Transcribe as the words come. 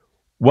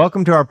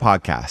Welcome to our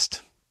podcast.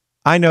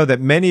 I know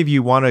that many of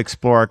you want to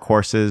explore our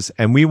courses,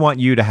 and we want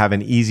you to have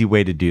an easy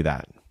way to do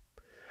that.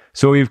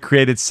 So we've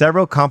created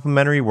several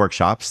complimentary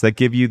workshops that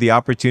give you the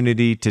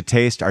opportunity to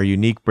taste our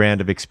unique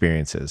brand of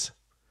experiences.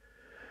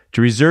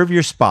 To reserve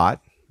your spot,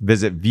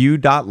 visit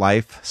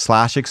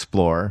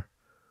view.life/explore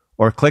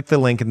or click the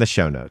link in the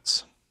show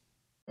notes.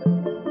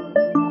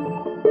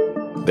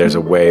 There's a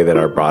way that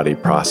our body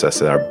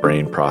processes, our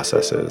brain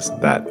processes,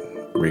 that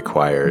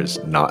requires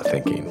not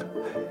thinking.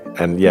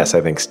 And yes,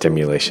 I think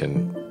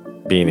stimulation,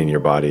 being in your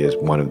body, is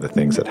one of the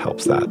things that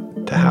helps that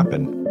to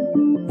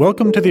happen.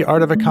 Welcome to The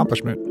Art of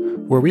Accomplishment,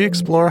 where we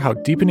explore how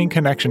deepening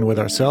connection with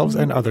ourselves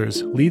and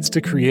others leads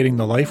to creating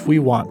the life we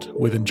want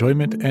with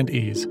enjoyment and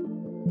ease.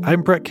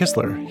 I'm Brett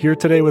Kistler, here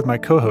today with my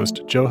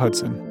co-host, Joe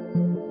Hudson.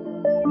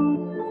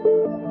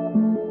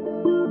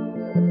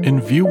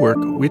 In View Work,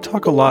 we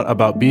talk a lot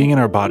about being in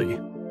our body.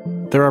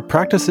 There are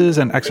practices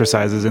and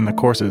exercises in the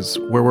courses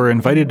where we're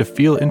invited to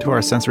feel into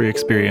our sensory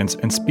experience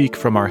and speak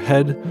from our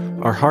head,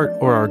 our heart,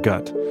 or our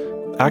gut,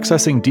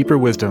 accessing deeper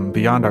wisdom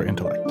beyond our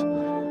intellect.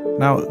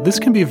 Now, this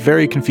can be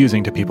very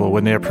confusing to people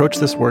when they approach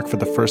this work for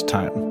the first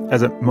time,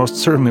 as it most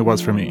certainly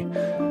was for me.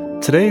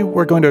 Today,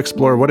 we're going to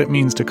explore what it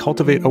means to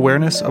cultivate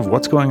awareness of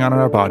what's going on in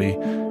our body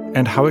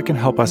and how it can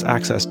help us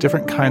access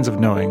different kinds of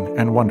knowing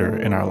and wonder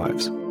in our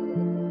lives.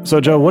 So,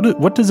 Joe,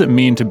 what does it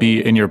mean to be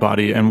in your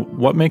body, and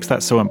what makes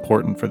that so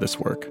important for this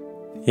work?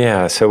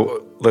 Yeah,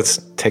 so let's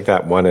take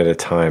that one at a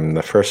time.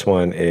 The first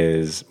one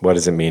is, what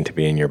does it mean to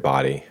be in your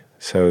body?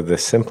 So the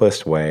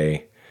simplest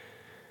way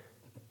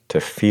to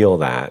feel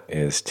that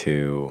is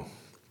to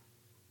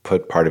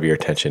put part of your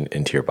attention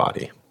into your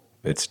body.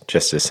 It's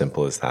just as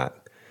simple as that.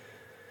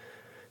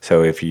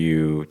 So if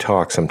you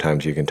talk,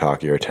 sometimes you can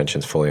talk, your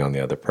attention's fully on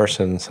the other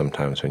person.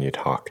 Sometimes when you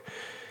talk,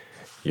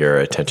 your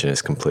attention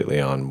is completely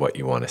on what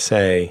you want to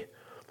say.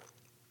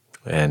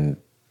 And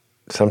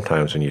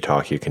sometimes when you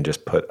talk, you can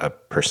just put a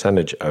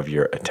percentage of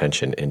your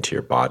attention into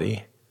your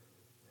body.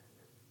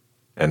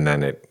 And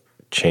then it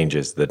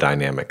changes the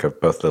dynamic of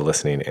both the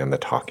listening and the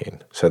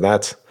talking. So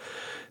that's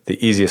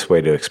the easiest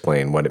way to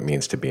explain what it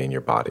means to be in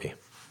your body.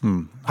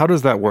 How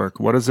does that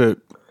work? What does it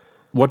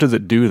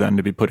do then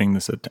to be putting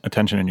this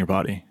attention in your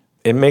body?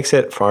 It makes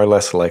it far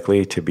less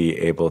likely to be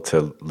able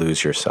to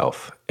lose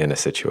yourself in a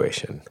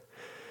situation.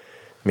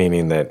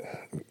 Meaning that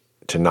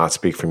to not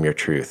speak from your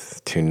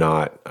truth, to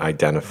not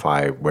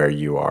identify where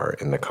you are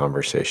in the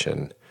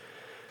conversation,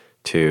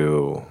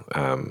 to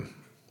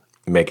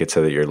make it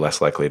so that you're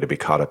less likely to be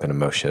caught up in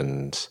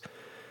emotions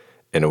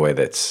in a way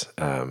that's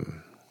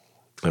in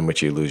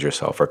which you lose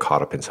yourself, or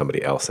caught up in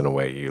somebody else in a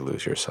way you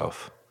lose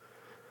yourself.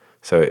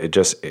 So it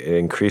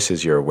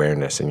increases your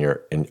awareness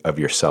of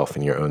yourself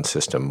and your own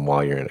system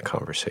while you're in a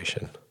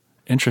conversation.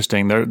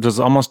 Interesting. There's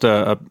almost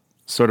a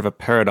sort of a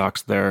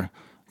paradox there.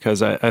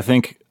 Because I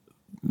think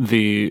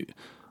the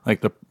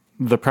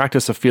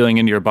practice of feeling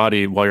into your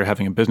body while you're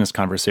having a business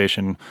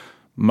conversation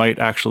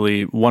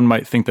one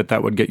might think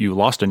that would get you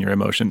lost in your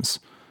emotions.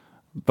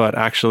 But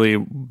actually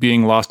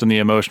being lost in the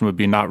emotion would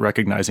be not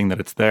recognizing that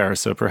it's there.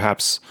 So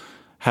perhaps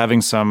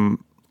having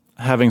some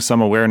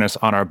awareness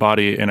on our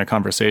body in a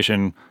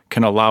conversation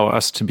can allow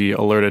us to be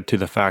alerted to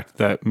the fact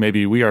that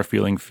maybe we are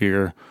feeling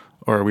fear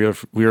or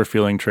we are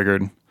feeling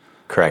triggered.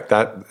 Correct.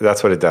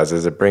 That's what it does,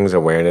 is it brings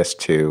awareness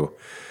to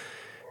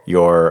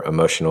your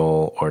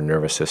emotional or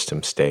nervous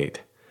system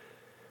state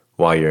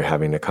while you're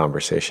having a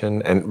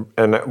conversation. And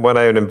what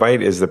I would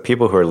invite is the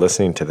people who are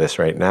listening to this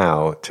right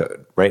now to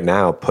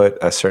put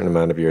a certain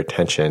amount of your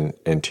attention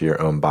into your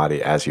own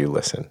body as you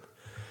listen.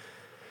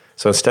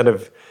 So instead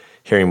of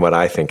hearing what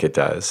I think it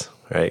does,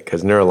 right?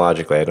 Because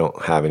neurologically, I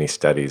don't have any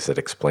studies that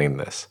explain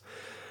this,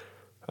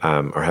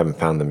 or haven't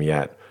found them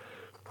yet.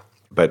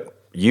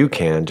 But you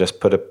can just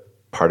put a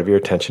part of your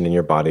attention in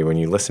your body when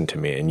you listen to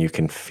me, and you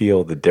can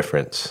feel the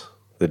difference,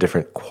 the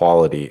different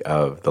quality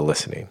of the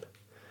listening.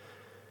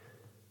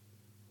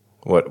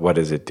 What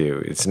does it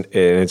do?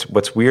 It's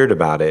what's weird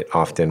about it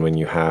often when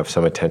you have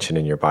some attention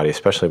in your body,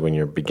 especially when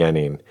you're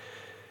beginning,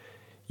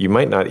 you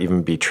might not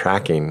even be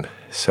tracking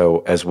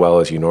so as well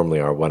as you normally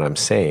are what I'm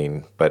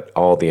saying, but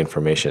all the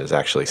information is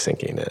actually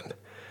sinking in.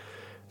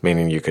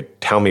 Meaning you could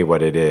tell me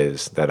what it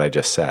is that I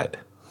just said,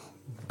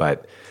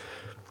 but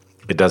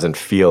it doesn't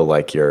feel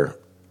like you're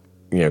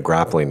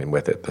grappling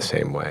with it the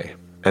same way.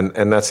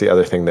 And that's the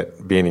other thing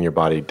that being in your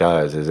body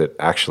does, is it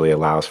actually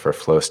allows for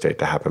flow state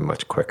to happen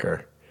much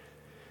quicker.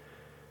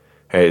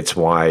 It's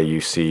why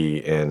you see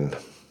in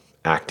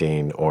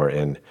acting or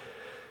in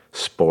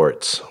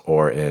sports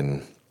or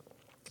in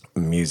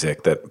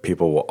music that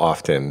people will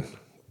often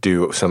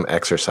do some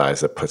exercise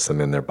that puts them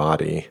in their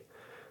body,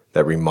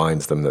 that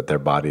reminds them that their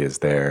body is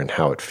there and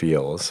how it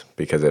feels,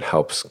 because it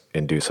helps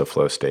induce a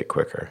flow state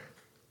quicker.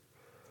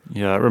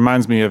 Yeah, it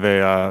reminds me of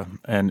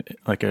an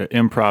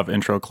improv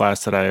intro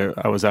class that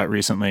I was at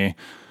recently.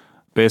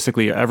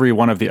 Basically, every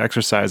one of the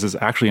exercises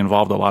actually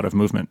involved a lot of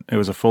movement. It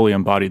was a fully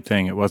embodied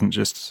thing. It wasn't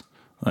just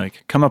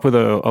like, come up with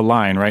a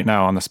line right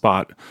now on the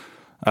spot.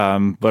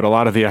 But a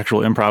lot of the actual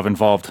improv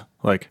involved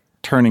like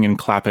turning and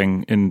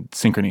clapping in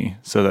synchrony,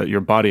 so that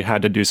your body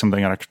had to do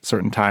something at a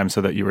certain time,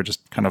 so that you were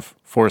just kind of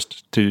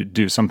forced to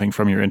do something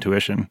from your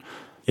intuition.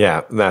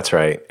 Yeah, that's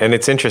right. And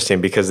it's interesting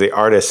because the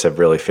artists have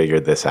really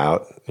figured this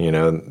out.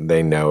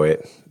 They know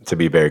it. To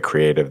be very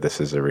creative,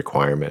 this is a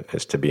requirement,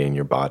 is to be in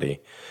your body.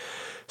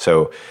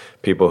 So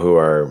people who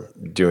are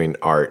doing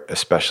art,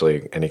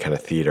 especially any kind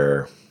of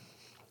theater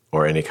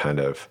or any kind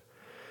of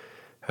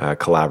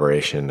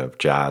collaboration of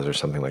jazz or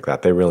something like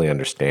that, they really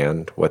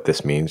understand what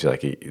this means.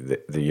 Like you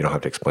don't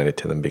have to explain it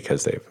to them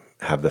because they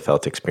have the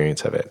felt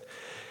experience of it.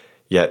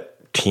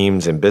 Yet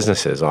teams and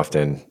businesses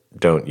often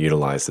don't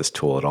utilize this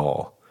tool at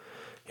all.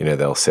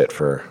 They'll sit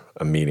for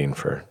a meeting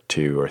for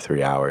 2 or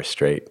 3 hours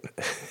straight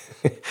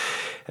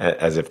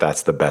as if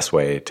that's the best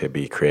way to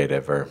be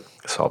creative or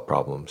solve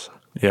problems.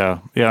 Yeah.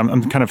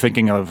 I'm kind of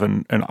thinking of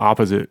an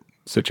opposite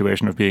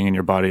situation of being in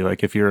your body.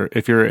 Like if you're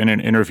in an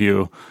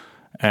interview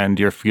and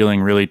you're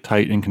feeling really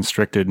tight and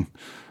constricted,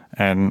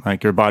 and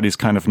like your body's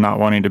kind of not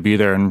wanting to be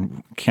there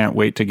and can't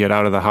wait to get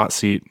out of the hot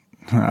seat,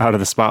 out of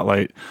the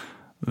spotlight,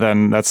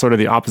 then that's sort of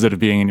the opposite of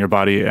being in your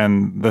body.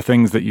 And the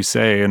things that you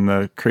say and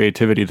the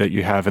creativity that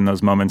you have in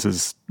those moments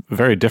is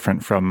very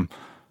different from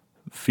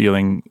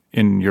feeling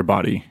in your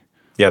body.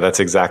 Yeah, that's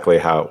exactly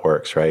how it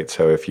works, right?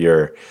 So if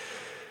you're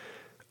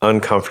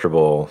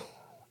uncomfortable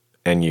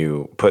and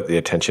you put the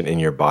attention in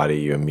your body,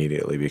 you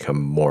immediately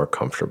become more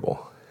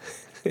comfortable.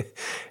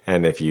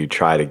 And if you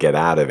try to get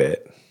out of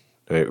it,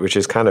 which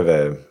is kind of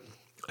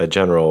a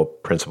general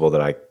principle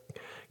that I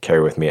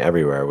carry with me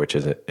everywhere, which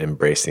is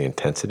embrace the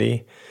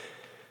intensity.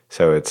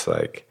 So it's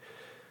like,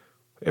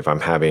 if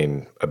I'm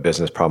having a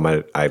business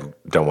problem, I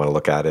don't want to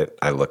look at it,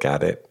 I look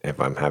at it.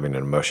 If I'm having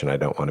an emotion I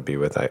don't want to be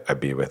with, I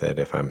be with it.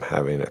 If I'm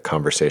having a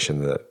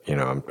conversation that,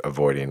 I'm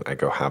avoiding, I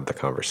go have the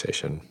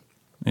conversation.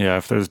 Yeah,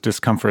 if there's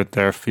discomfort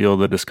there, feel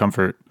the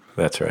discomfort.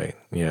 That's right.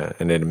 Yeah,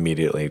 and it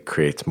immediately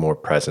creates more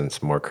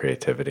presence, more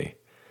creativity.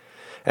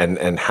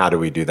 And how do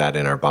we do that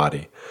in our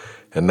body?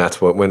 And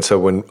that's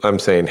when I'm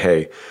saying,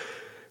 hey,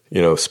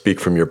 speak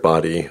from your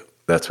body,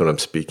 that's what I'm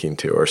speaking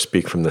to. Or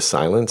speak from the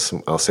silence,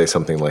 I'll say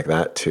something like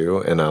that too.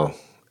 And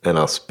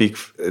I'll speak.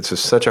 It's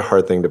just such a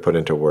hard thing to put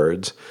into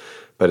words,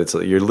 but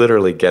you're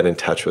literally get in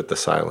touch with the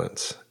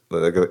silence.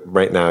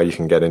 Right now, you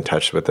can get in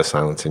touch with the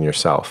silence in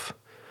yourself.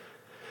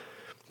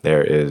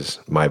 There is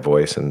my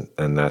voice, and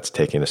that's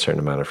taking a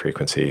certain amount of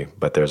frequency,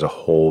 but there's a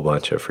whole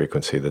bunch of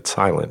frequency that's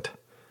silent.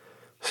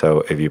 So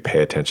if you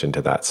pay attention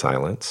to that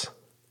silence,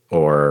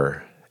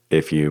 or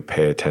if you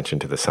pay attention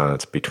to the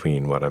silence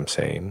between what I'm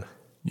saying.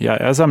 Yeah,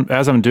 as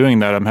I'm doing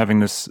that, I'm having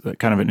this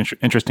kind of an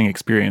interesting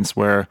experience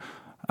where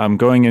I'm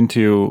going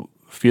into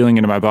feeling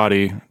into my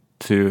body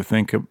to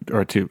think.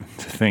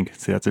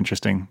 See, that's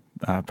interesting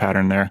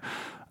pattern there.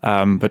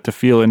 But to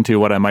feel into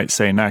what I might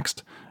say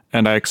next.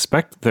 And I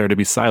expect there to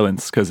be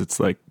silence, because it's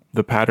like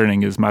the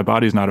patterning is my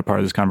body's not a part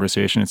of this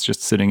conversation. It's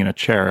just sitting in a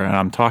chair and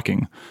I'm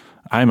talking.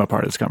 I'm a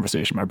part of this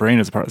conversation. My brain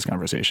is a part of this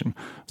conversation.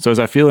 So as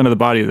I feel into the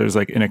body, there's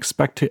like an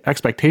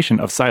expectation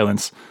of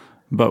silence.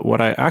 But what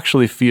I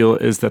actually feel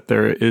is that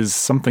there is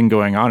something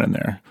going on in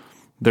there.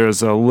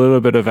 There's a little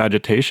bit of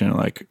agitation,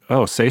 like,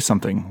 oh, say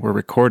something. We're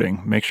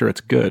recording. Make sure it's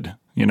good,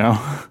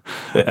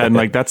 And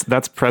like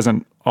that's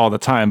present all the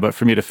time. But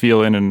for me to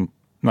feel in and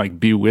like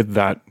be with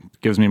that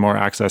gives me more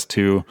access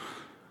to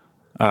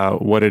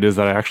what it is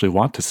that I actually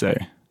want to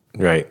say.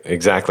 Right,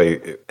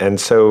 exactly. And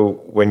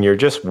so when you're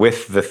just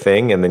with the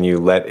thing and then you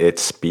let it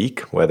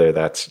speak, whether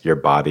that's your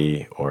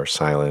body or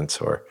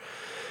silence, or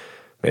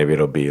maybe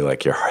it'll be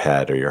like your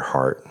head or your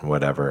heart,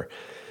 whatever,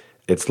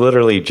 it's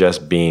literally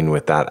just being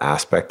with that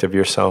aspect of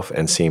yourself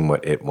and seeing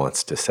what it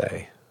wants to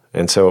say.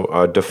 And so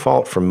our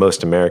default for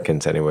most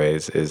Americans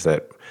anyways is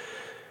that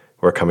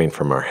we're coming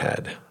from our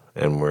head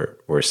and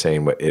we're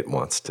saying what it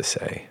wants to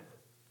say.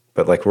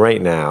 But like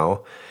right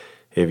now,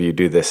 if you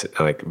do this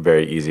like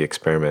very easy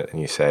experiment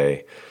and you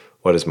say,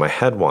 what does my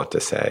head want to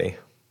say?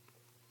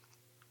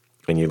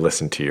 And you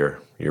listen to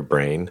your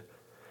brain.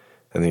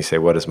 And then you say,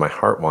 what does my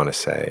heart want to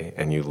say?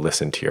 And you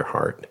listen to your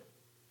heart.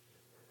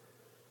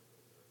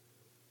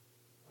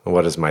 And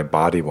what does my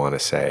body want to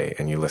say?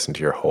 And you listen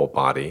to your whole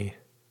body.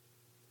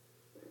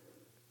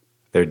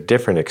 They're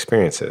different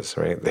experiences,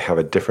 right? They have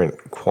a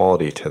different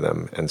quality to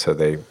them. And so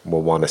they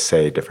will want to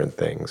say different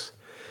things.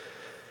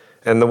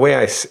 And the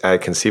way I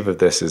conceive of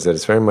this is that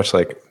it's very much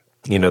like,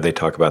 they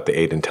talk about the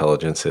 8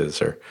 intelligences,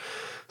 or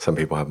some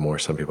people have more,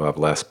 some people have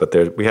less, but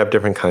we have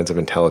different kinds of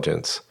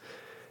intelligence.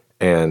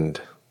 And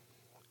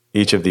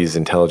each of these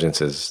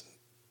intelligences,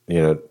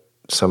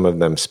 some of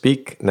them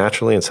speak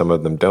naturally and some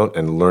of them don't,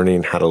 and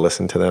learning how to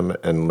listen to them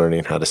and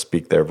learning how to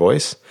speak their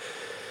voice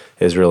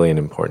is really an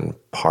important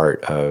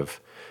part of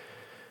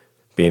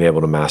being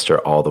able to master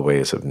all the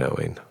ways of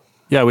knowing.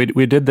 Yeah,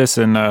 we did this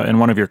in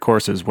one of your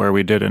courses, where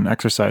we did an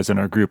exercise in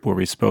our group where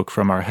we spoke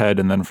from our head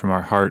and then from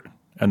our heart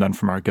and then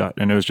from our gut.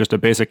 And it was just a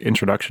basic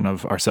introduction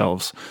of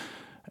ourselves.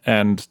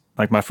 And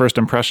like my first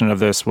impression of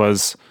this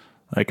was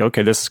like,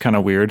 okay, this is kind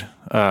of weird.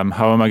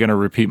 How am I going to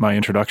repeat my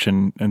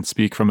introduction and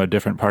speak from a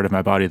different part of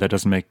my body? That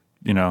doesn't make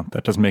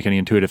that doesn't make any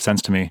intuitive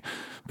sense to me.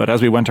 But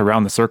as we went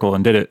around the circle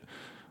and did it,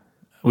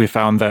 we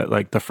found that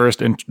like the first,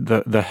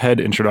 the head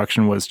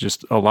introduction was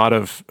just a lot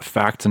of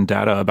facts and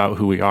data about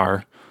who we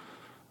are.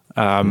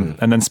 And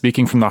then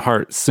speaking from the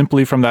heart,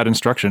 simply from that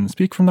instruction,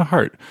 speak from the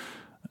heart.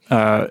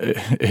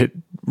 It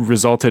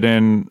resulted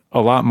in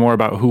a lot more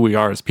about who we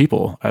are as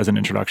people as an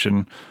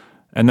introduction.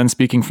 And then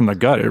speaking from the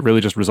gut, it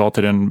really just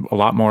resulted in a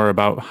lot more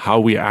about how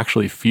we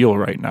actually feel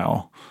right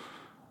now.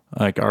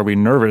 Like, are we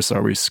nervous?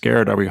 Are we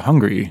scared? Are we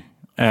hungry?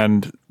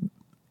 And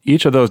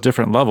each of those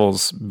different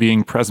levels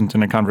being present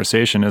in a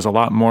conversation is a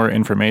lot more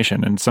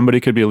information. And somebody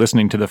could be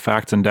listening to the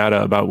facts and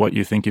data about what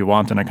you think you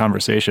want in a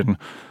conversation,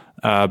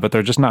 but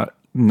they're just not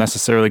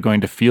necessarily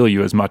going to feel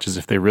you as much as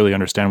if they really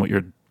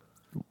understand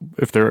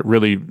if they're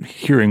really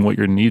hearing what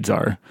your needs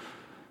are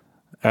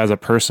as a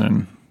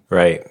person.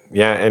 Right.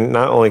 Yeah. And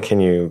not only can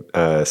you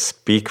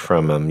speak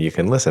from them, you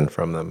can listen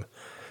from them.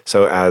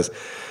 So as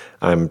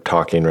I'm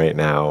talking right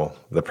now,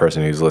 the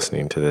person who's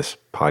listening to this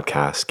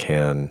podcast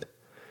can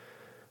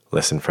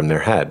listen from their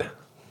head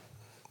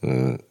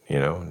and,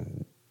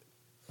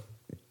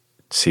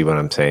 see what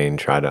I'm saying,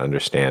 try to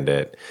understand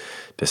it,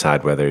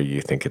 decide whether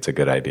you think it's a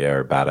good idea or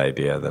a bad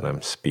idea that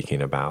I'm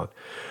speaking about.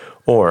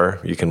 Or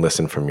you can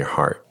listen from your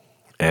heart.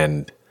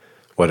 And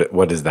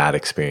what is that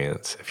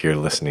experience if you're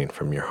listening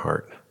from your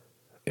heart?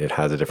 It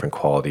has a different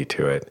quality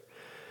to it.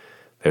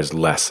 There's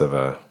less of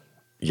a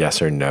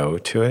yes or no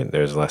to it.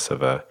 There's less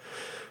of a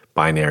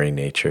binary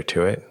nature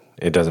to it.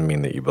 It doesn't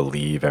mean that you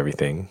believe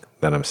everything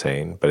that I'm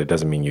saying, but it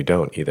doesn't mean you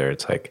don't either.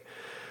 It's like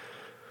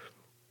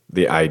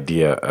the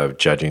idea of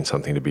judging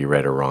something to be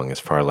right or wrong is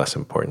far less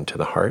important to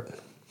the heart.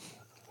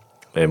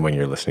 And when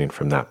you're listening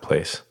from that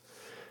place,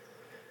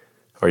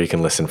 or you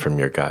can listen from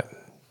your gut.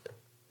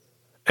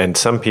 And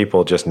some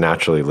people just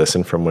naturally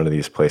listen from one of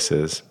these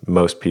places.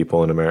 Most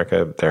people in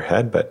America, their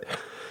head, but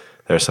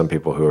there are some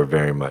people who are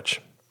very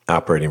much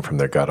operating from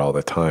their gut all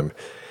the time.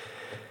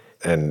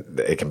 And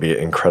it can be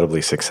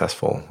incredibly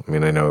successful. I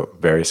mean, I know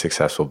very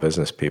successful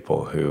business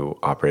people who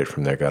operate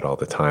from their gut all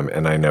the time.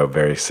 And I know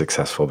very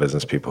successful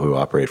business people who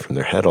operate from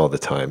their head all the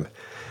time.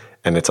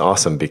 And it's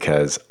awesome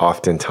because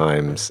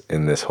oftentimes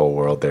in this whole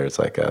world, there's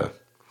like a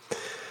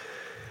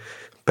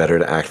better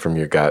to act from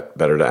your gut,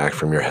 better to act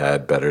from your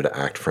head, better to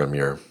act from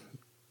your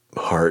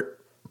heart.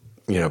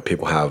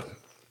 People have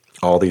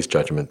all these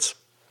judgments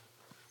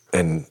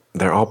and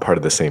they're all part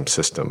of the same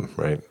system,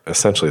 right?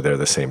 Essentially, they're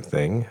the same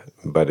thing,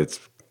 but it's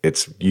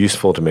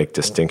useful to make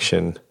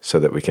distinction so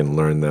that we can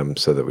learn them,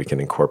 so that we can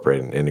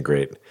incorporate and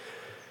integrate,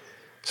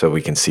 so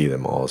we can see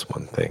them all as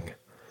one thing.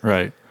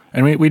 Right.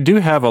 And we do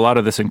have a lot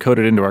of this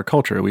encoded into our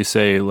culture. We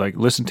say, like,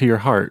 listen to your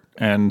heart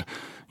and,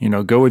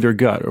 go with your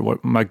gut, or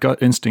what my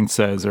gut instinct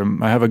says, or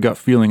I have a gut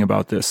feeling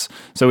about this.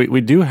 So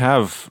we do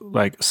have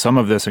like some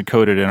of this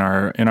encoded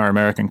in our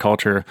American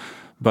culture,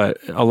 but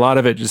a lot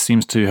of it just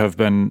seems to have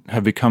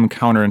become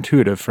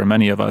counterintuitive for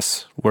many of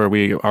us, where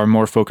we are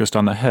more focused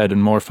on the head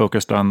and more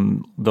focused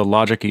on the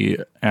logic-y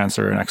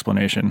answer and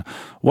explanation.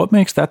 What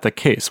makes that the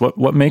case?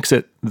 What makes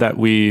it that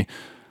we,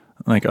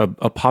 like a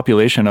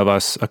population of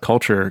us, a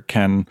culture,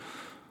 can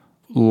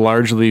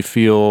largely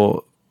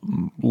feel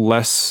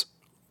less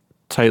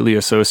tightly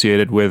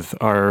associated with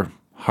our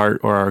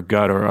heart or our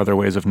gut or other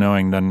ways of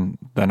knowing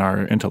than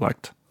our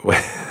intellect?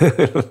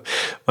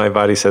 My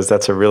body says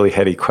that's a really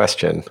heady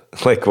question.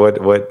 Like,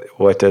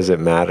 what does it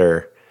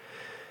matter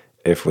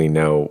if we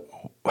know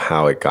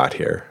how it got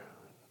here?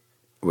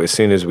 As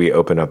soon as we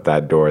open up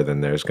that door,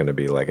 then there's going to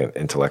be like an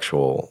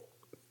intellectual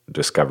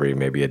discovery,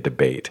 maybe a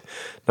debate.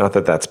 Not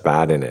that that's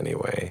bad in any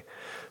way,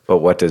 but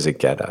what does it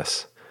get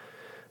us?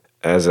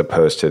 As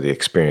opposed to the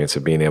experience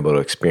of being able to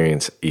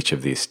experience each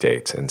of these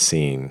states and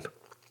seeing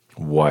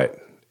what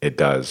it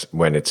does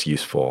when it's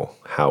useful,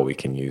 how we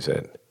can use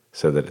it,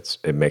 so that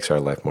it makes our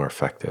life more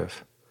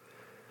effective.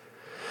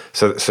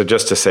 So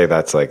just to say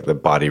that's like the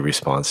body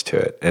response to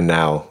it. And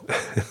now,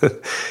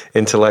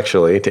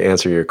 intellectually, to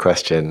answer your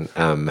question,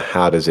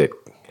 how does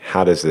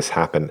this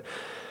happen?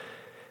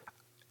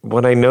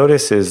 What I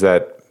notice is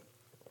that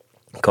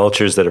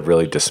cultures that have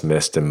really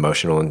dismissed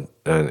emotional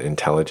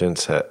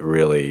intelligence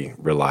really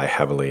rely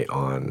heavily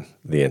on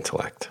the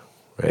intellect,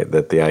 right?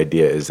 That the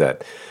idea is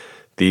that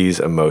these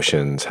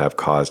emotions have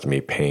caused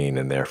me pain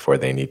and therefore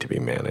they need to be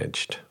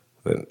managed.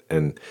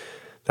 And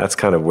that's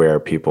kind of where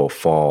people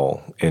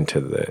fall into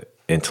the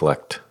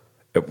intellect,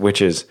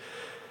 which is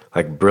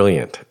like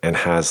brilliant and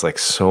has like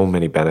so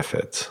many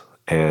benefits.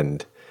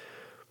 And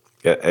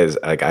as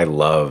like, I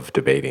love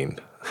debating.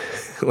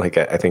 Like,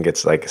 I think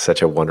it's like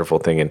such a wonderful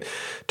thing, and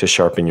to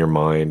sharpen your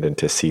mind and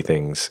to see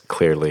things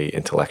clearly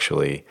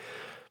intellectually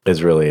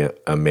is really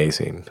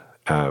amazing.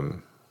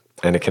 And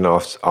it can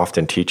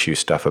often teach you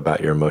stuff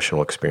about your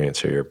emotional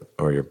experience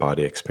or your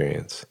body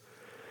experience.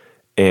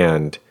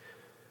 And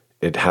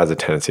it has a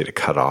tendency to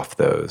cut off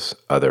those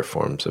other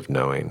forms of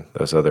knowing,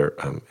 those other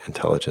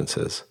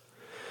intelligences,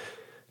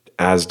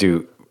 as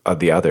do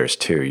the others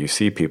too. You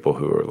see people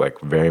who are like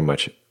very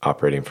much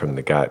operating from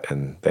the gut,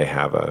 and they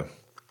have a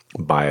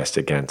bias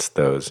against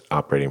those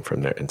operating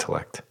from their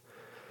intellect.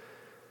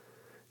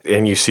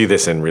 And you see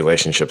this in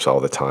relationships all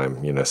the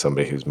time,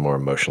 somebody who's more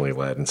emotionally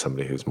led and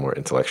somebody who's more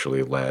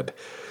intellectually led,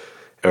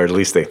 or at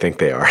least they think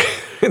they are.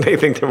 They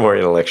think they're more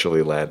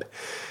intellectually led.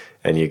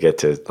 And you get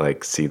to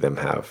see them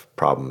have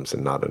problems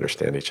and not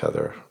understand each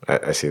other.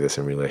 I see this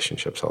in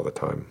relationships all the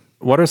time.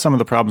 What are some of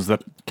the problems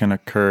that can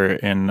occur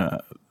in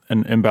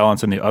an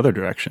imbalance in the other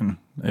direction?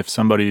 If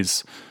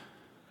somebody's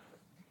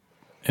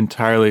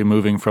entirely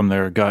moving from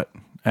their gut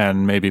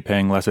and maybe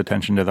paying less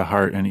attention to the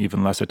heart and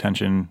even less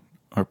attention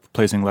or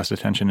placing less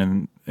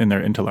attention in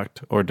their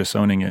intellect or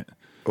disowning it.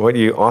 What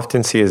you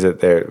often see is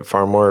that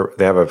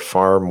they have a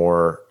far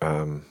more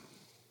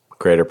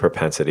greater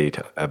propensity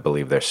to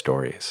believe their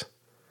stories.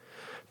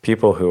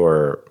 People who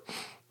are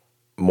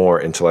more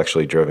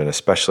intellectually driven,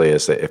 especially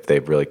if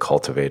they've really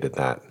cultivated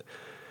that,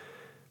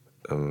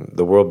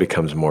 the world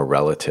becomes more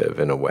relative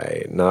in a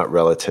way. Not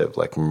relative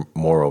like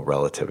moral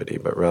relativity,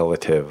 but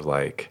relative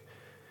like,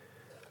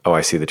 oh,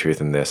 I see the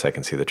truth in this, I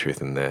can see the truth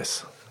in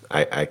this.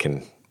 I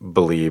can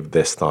believe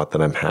this thought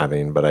that I'm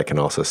having, but I can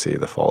also see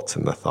the faults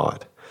in the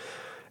thought.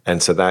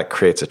 And so that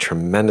creates a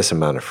tremendous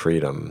amount of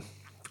freedom.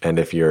 And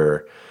if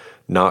you're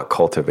not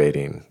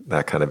cultivating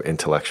that kind of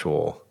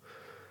intellectual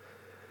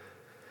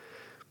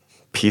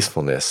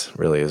peacefulness,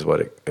 really is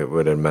what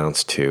it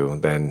amounts to,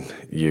 then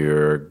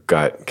your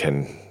gut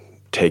can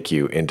take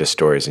you into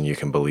stories and you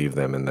can believe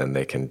them, and then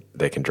they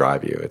can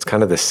drive you. It's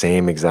kind of the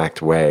same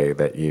exact way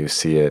that you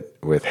see it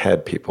with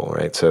head people,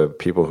 right? So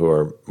people who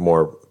are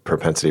more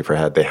propensity for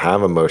head, they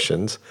have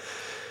emotions,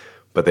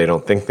 but they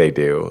don't think they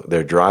do.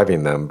 They're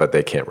driving them, but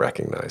they can't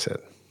recognize it,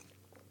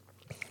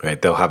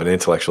 right? They'll have an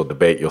intellectual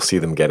debate. You'll see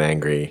them get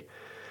angry,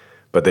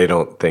 but they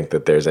don't think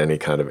that there's any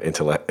kind of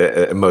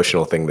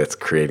emotional thing that's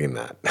creating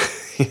that.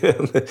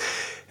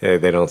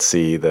 They don't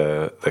see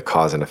the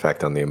cause and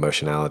effect on the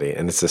emotionality.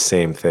 And it's the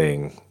same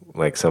thing,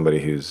 like somebody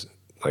who's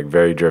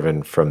very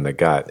driven from the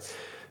gut,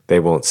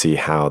 they won't see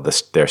how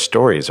their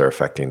stories are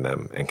affecting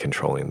them and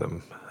controlling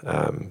them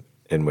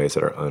in ways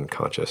that are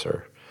unconscious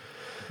or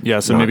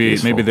so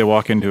maybe they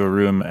walk into a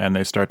room and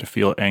they start to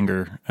feel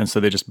anger, and so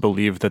they just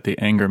believe that the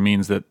anger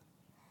means that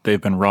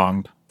they've been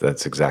wronged.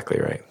 That's exactly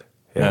right.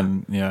 Yeah.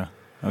 And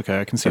okay,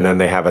 I can see and that. Then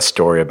they have a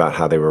story about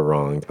how they were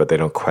wronged, but they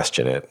don't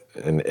question it.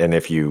 And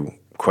if you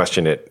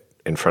question it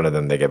in front of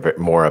them, they get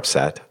more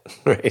upset,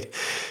 right?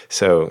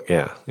 So,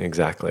 yeah,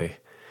 exactly.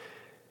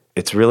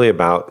 It's really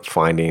about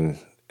finding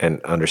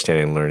and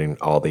understanding and learning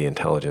all the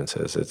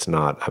intelligences. It's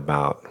not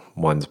about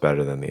one's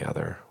better than the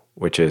other,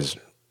 which is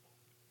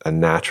a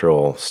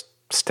natural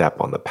step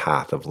on the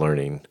path of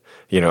learning.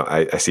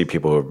 I see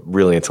people who are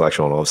really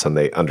intellectual and all of a sudden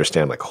they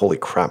understand, holy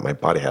crap, my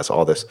body has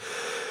all this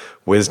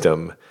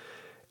wisdom.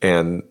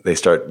 And they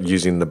start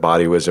using the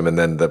body wisdom, and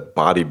then the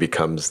body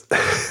becomes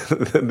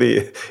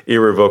the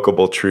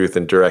irrevocable truth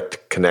and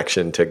direct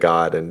connection to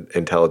God and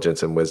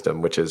intelligence and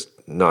wisdom, which is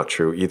not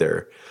true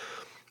either.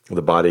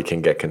 The body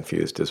can get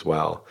confused as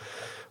well,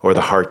 or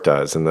the heart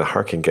does, and the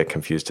heart can get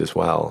confused as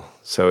well.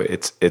 So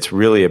it's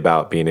really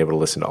about being able to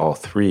listen to all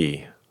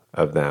three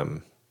of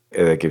them.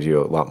 That gives you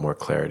a lot more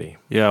clarity.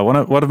 Yeah, one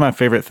of my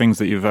favorite things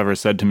that you've ever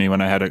said to me when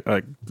I had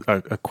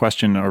a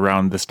question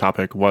around this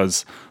topic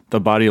was the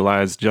body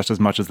lies just as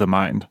much as the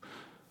mind.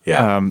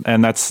 Yeah,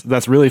 and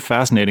that's really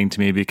fascinating to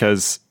me,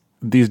 because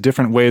these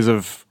different ways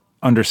of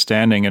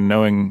understanding and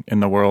knowing in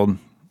the world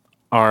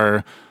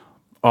all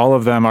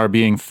of them are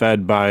being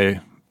fed by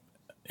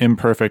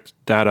imperfect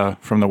data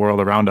from the world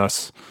around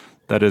us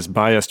that is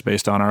biased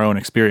based on our own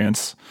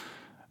experience,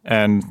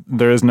 and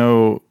there's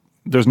no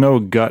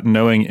gut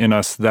knowing in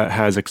us that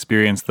has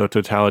experienced the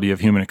totality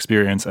of human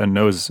experience and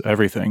knows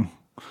everything.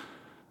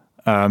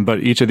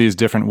 But each of these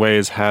different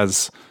ways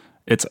has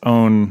its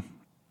own,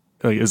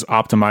 is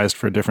optimized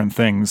for different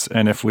things.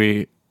 And if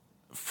we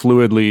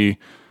fluidly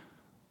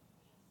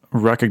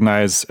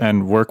recognize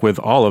and work with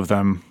all of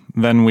them,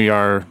 then we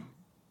are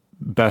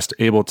best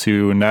able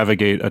to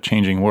navigate a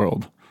changing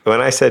world.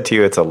 When I said to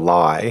you it's a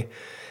lie,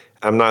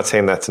 I'm not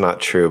saying that's not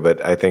true,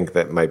 but I think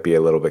that might be a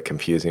little bit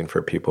confusing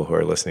for people who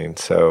are listening.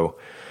 So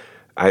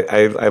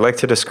I like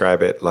to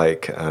describe it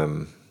like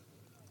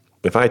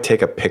if I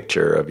take a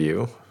picture of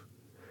you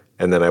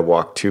and then I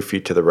walk 2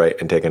 feet to the right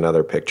and take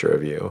another picture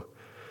of you,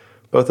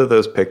 both of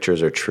those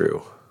pictures are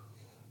true.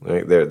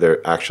 Right?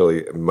 They're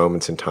actually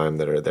moments in time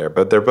that are there,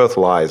 but they're both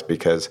lies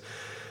because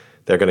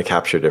they're going to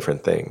capture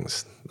different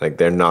things.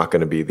 They're not going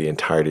to be the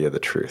entirety of the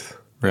truth.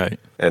 Right.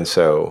 And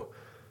so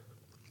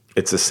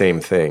it's the same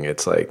thing.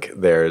 It's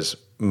there's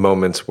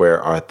moments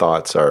where our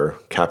thoughts are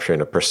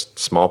capturing a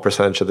small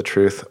percentage of the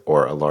truth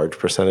or a large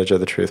percentage of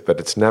the truth, but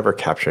it's never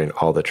capturing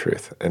all the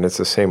truth. And it's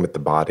the same with the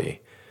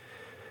body.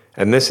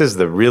 And this is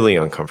the really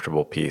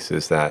uncomfortable piece,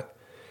 is that,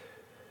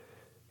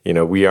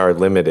 we are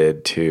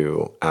limited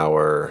to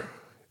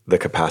the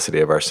capacity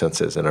of our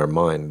senses and our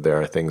mind.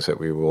 There are things that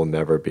we will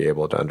never be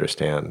able to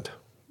understand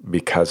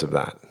because of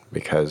that,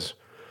 because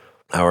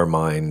our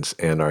minds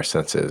and our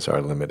senses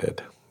are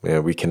limited.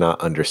 We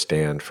cannot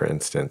understand, for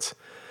instance,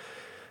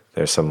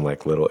 there's some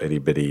little itty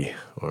bitty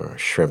or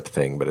shrimp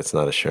thing, but it's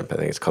not a shrimp. I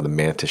think it's called a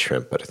mantis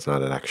shrimp, but it's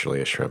not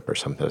actually a shrimp or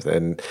something.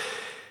 And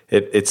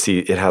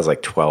it has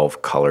like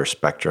 12 color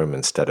spectrum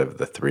instead of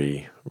the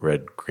 3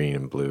 red, green,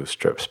 and blue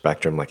strip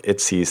spectrum. Like it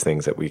sees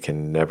things that we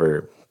can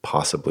never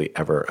possibly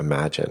ever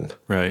imagine.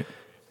 Right.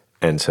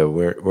 And so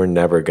we're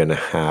never going to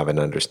have an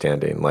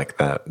understanding like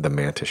that, the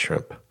mantis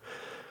shrimp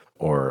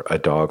or a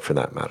dog for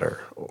that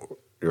matter,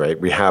 right?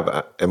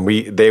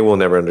 They will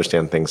never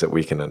understand things that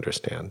we can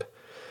understand.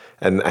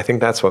 And I think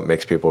that's what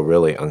makes people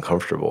really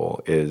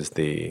uncomfortable is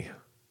the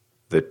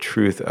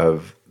truth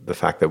of the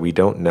fact that we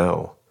don't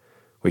know.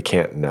 We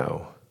can't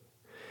know.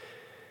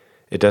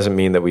 It doesn't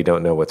mean that we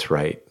don't know what's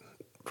right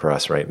for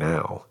us right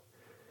now.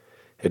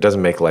 It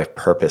doesn't make life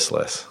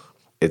purposeless.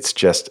 It's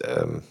just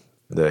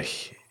the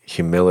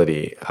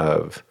humility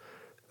of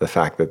the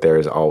fact that there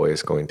is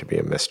always going to be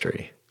a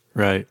mystery.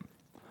 Right.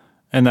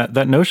 And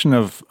that notion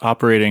of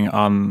operating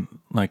on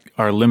like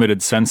our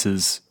limited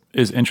senses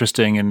is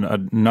interesting and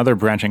another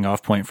branching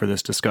off point for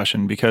this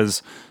discussion,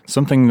 because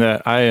something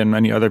that I and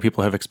many other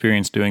people have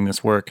experienced doing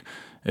this work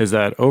is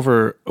that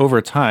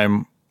over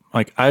time,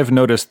 like I've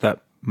noticed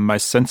that my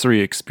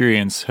sensory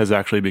experience has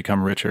actually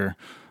become richer.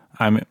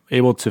 I'm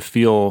able to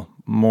feel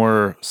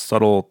more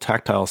subtle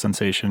tactile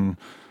sensation,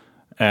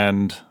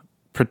 and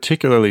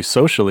particularly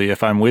socially,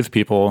 if I'm with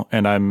people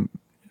and I'm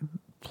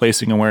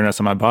placing awareness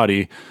on my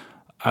body,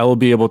 I will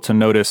be able to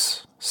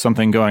notice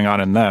something going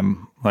on in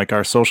them. Like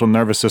our social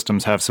nervous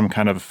systems have some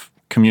kind of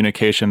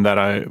communication that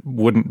I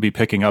wouldn't be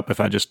picking up if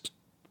I just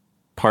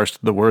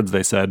parsed the words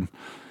they said.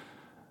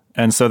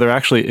 And so there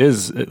actually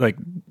is like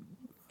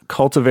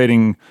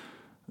cultivating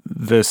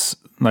this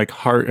like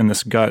heart and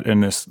this gut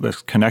and this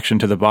connection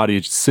to the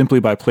body simply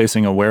by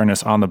placing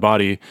awareness on the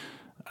body,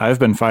 I've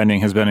been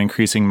finding has been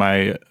increasing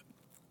my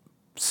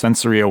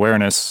sensory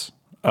awareness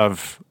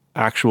of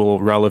actual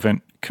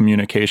relevant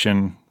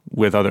communication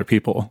with other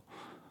people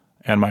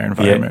and my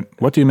environment. Yeah.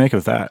 What do you make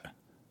of that?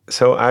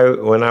 So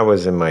when I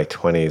was in my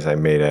 20s, I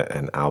made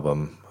an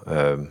album,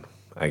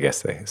 I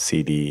guess a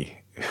CD,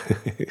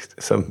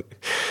 some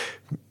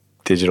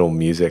digital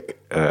music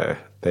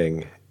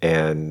thing.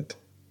 And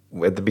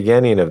at the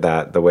beginning of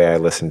that, the way I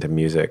listened to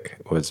music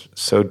was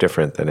so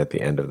different than at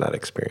the end of that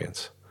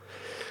experience.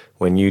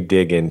 When you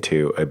dig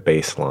into a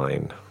bass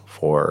line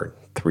for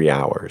 3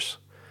 hours,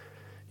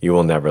 you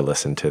will never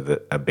listen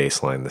to a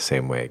bass line the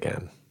same way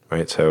again,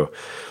 right? So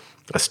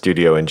a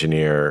studio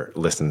engineer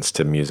listens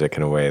to music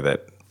in a way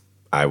that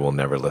I will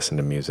never listen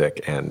to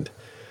music. And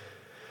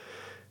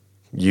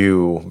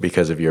you,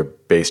 because of your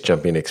bass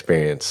jumping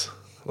experience,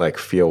 like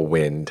feel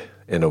wind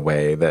in a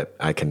way that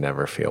I can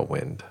never feel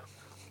wind.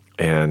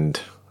 And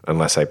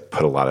unless I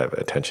put a lot of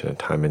attention and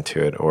time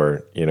into it,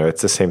 or,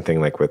 it's the same thing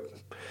like with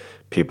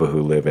people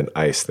who live in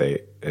ice,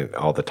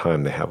 all the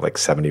time, they have like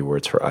 70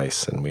 words for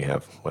ice and we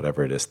have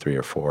whatever it is, 3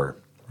 or 4.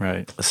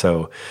 Right.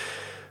 So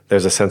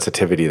there's a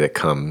sensitivity that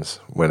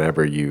comes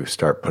whenever you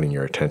start putting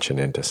your attention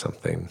into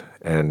something.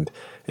 And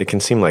it can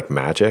seem like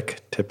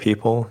magic to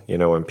people.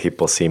 When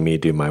people see me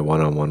do my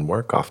one-on-one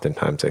work,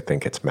 oftentimes they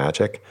think it's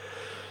magic.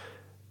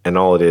 And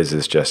all it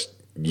is just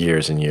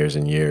years and years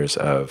and years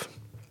of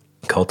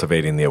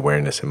cultivating the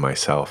awareness in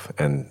myself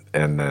and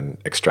then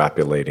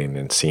extrapolating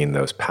and seeing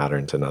those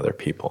patterns in other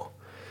people.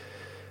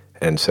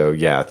 And so,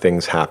 yeah,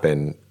 things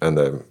happen and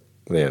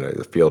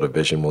the field of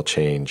vision will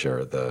change,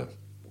 or the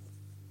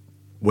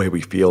way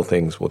we feel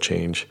things will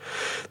change,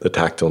 the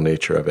tactile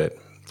nature of it.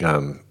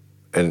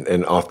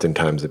 And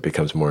oftentimes it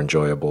becomes more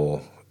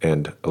enjoyable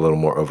and a little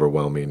more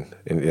overwhelming,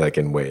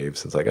 in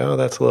waves. It's like, oh,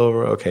 that's a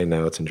little, okay,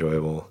 now it's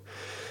enjoyable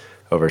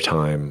over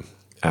time.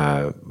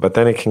 But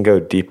then it can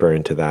go deeper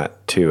into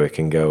that too. It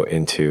can go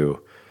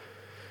into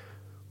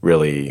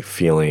really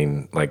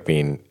feeling like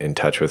being in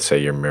touch with, say,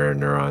 your mirror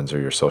neurons or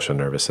your social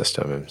nervous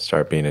system, and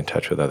start being in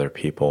touch with other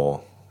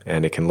people.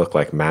 And it can look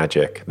like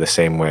magic, the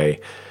same way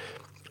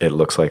it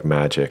looks like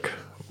magic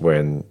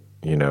when,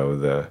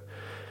 the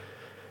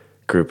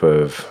group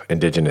of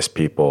indigenous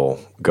people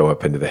go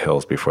up into the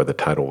hills before the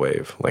tidal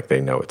wave, like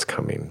they know it's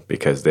coming,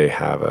 because they've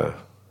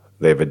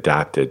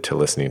adapted to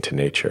listening to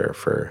nature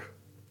for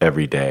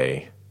every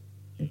day,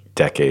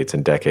 decades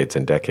and decades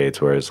and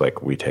decades, whereas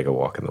like we take a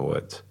walk in the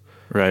woods.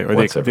 Right, or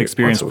the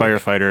experienced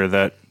firefighter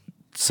that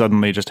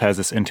suddenly just has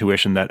this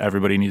intuition that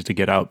everybody needs to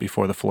get out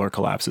before the floor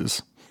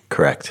collapses.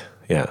 Correct,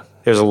 yeah.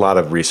 There's a lot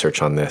of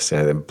research on this.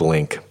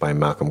 Blink by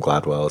Malcolm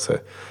Gladwell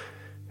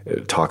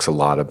it talks a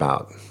lot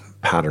about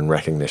pattern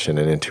recognition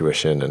and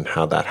intuition and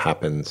how that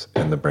happens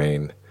in the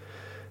brain.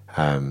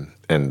 And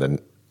the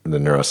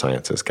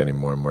neuroscience is getting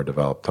more and more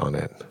developed on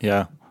it.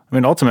 Yeah. I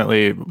mean,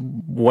 ultimately,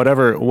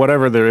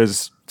 whatever there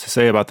is to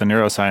say about the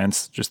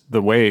neuroscience, just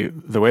the way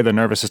the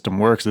nervous system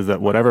works is that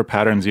whatever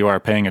patterns you are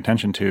paying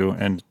attention to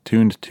and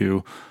tuned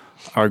to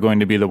are going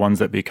to be the ones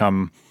that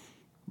become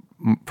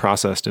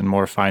processed in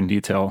more fine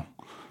detail.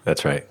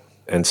 That's right.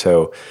 And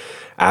so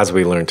as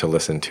we learn to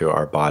listen to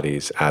our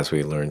bodies, as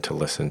we learn to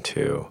listen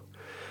to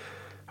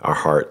our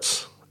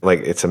hearts, like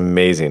it's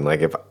amazing.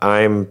 Like if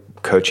I'm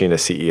coaching a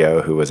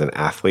CEO who was an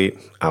athlete,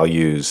 I'll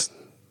use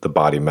the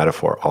body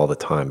metaphor all the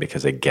time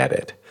because they get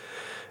it.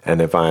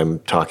 And if I'm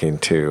talking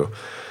to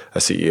a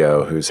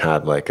CEO who's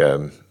had like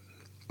a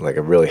like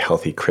a really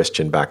healthy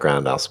Christian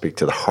background, I'll speak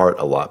to the heart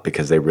a lot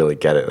because they really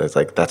get it. It's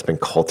like that's been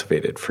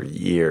cultivated for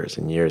years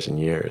and years and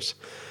years.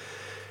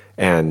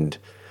 And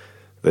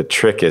the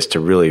trick is to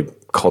really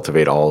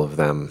cultivate all of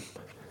them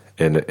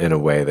in a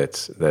way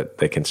that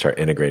they can start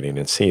integrating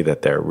and see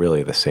that they're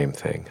really the same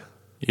thing.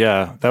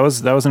 Yeah, that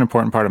was an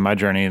important part of my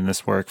journey in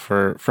this work.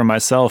 For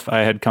myself,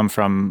 I had come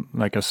from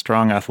like a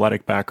strong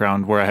athletic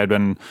background where I had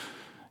been,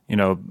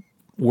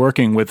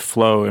 working with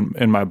flow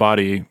in my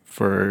body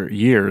for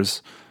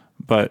years,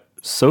 but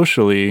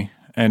socially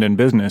and in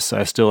business,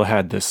 I still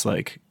had this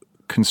like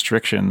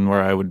constriction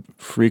where I would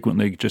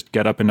frequently just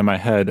get up into my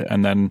head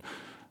and then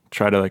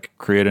try to like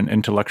create an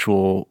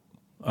intellectual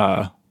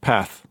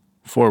path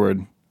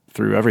forward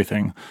through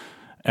everything.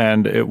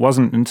 And it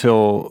wasn't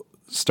until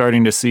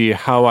starting to see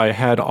how I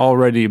had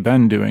already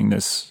been doing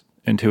this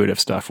intuitive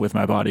stuff with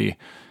my body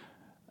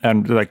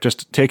and like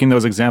just taking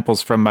those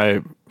examples from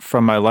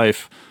my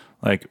life.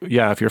 Like,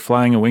 yeah, if you're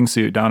flying a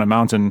wingsuit down a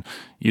mountain,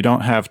 you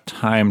don't have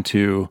time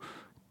to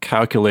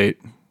calculate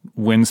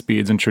wind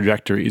speeds and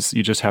trajectories.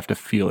 You just have to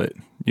feel it.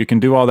 You can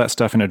do all that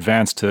stuff in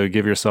advance to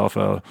give yourself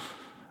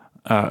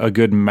a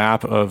good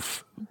map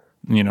of,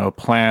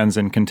 plans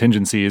and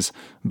contingencies.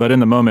 But in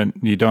the moment,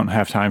 you don't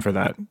have time for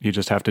that. You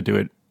just have to do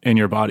it in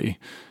your body.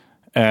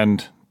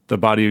 And the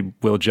body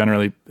will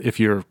generally, if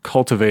you're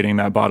cultivating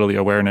that bodily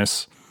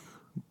awareness,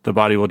 the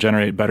body will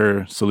generate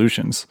better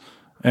solutions.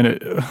 And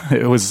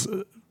it was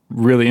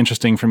really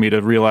interesting for me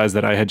to realize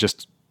that I had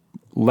just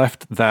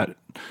left that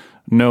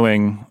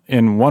knowing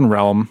in one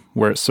realm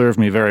where it served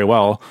me very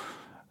well,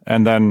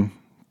 and then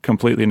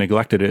completely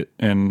neglected it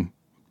in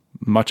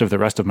much of the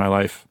rest of my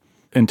life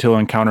until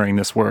encountering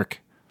this work.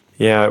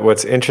 Yeah,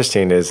 what's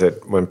interesting is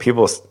that when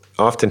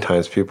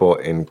oftentimes people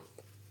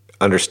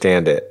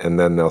understand it, and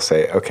then they'll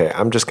say, okay,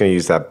 I'm just going to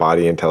use that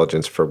body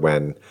intelligence for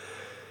when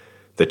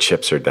the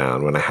chips are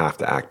down, when I have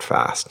to act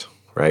fast,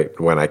 right?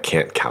 When I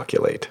can't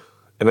calculate.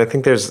 And I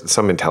think there's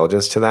some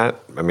intelligence to that.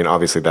 I mean,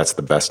 obviously that's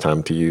the best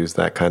time to use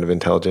that kind of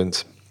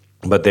intelligence,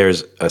 but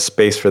there's a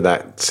space for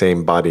that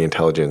same body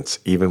intelligence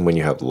even when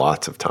you have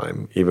lots of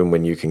time, even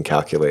when you can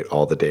calculate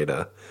all the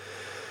data.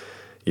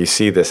 You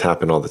see this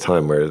happen all the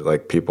time where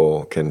like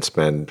people can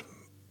spend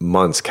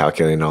months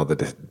calculating all the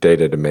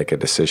data to make a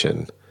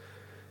decision.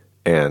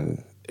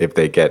 And if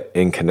they get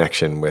in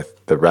connection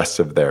with the rest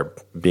of their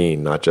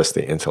being, not just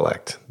the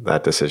intellect,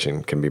 that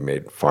decision can be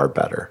made far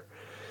better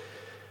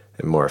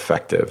and more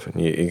effective.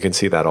 And you can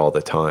see that all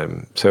the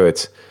time. So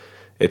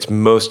it's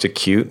most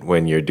acute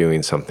when you're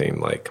doing something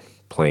like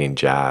playing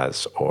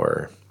jazz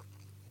or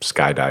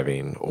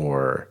skydiving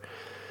or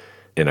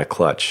in a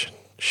clutch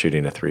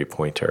shooting a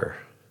 3-pointer.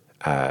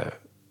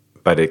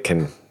 But it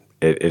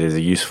is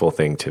a useful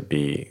thing to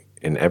be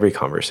in every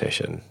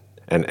conversation.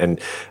 And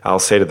I'll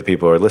say to the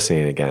people who are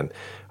listening again,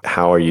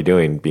 how are you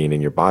doing being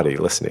in your body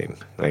listening?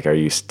 Like, are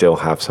you still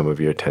have some of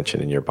your attention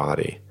in your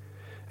body?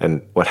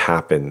 And what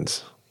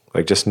happens?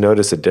 Like, just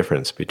notice a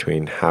difference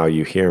between how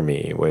you hear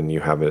me when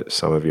you have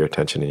some of your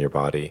attention in your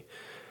body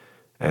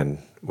and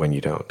when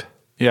you don't.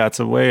 Yeah, it's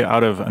a way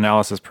out of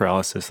analysis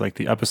paralysis, like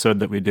the episode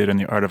that we did in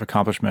The Art of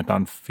Accomplishment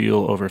on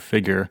feel over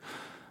figure.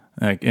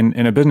 Like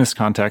in a business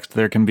context,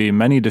 there can be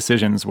many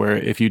decisions where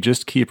if you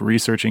just keep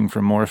researching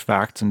for more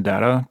facts and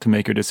data to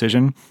make your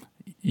decision,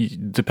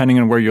 depending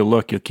on where you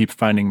look, you'll keep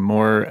finding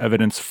more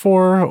evidence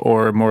for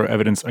or more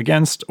evidence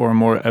against or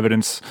more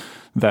evidence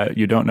that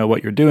you don't know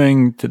what you're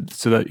doing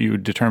so that you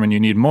determine you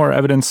need more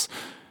evidence.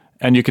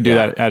 And you could do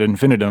that ad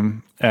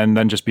infinitum and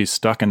then just be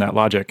stuck in that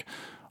logic.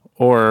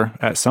 Or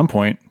at some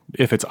point,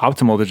 if it's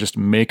optimal to just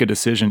make a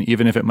decision,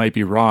 even if it might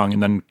be wrong,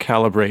 and then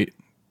calibrate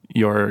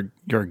your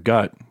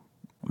gut,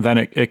 then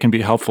it can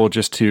be helpful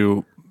just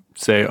to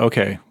say,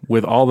 okay,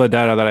 with all the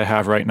data that I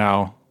have right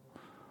now,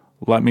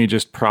 let me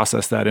just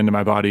process that into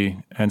my body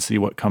and see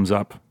what comes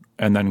up,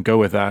 and then go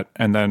with that,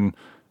 and then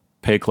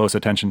pay close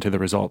attention to the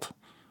result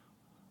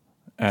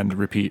and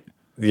repeat.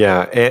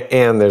 Yeah,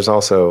 and there's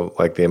also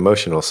like the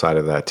emotional side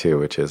of that too,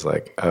 which is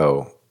like,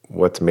 oh,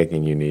 what's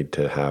making you need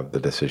to have the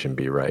decision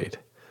be right?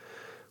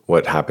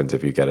 What happens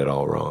if you get it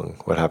all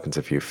wrong? What happens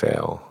if you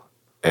fail?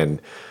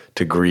 And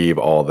to grieve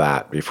all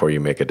that before you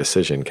make a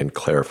decision can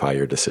clarify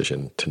your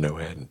decision to no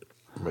end.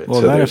 Right?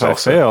 Well, so then if I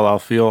fail, I'll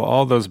feel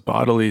all those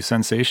bodily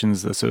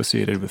sensations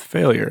associated with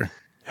failure.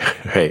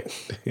 Right,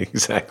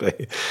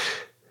 exactly.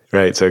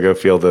 Right, so go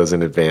feel those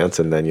in advance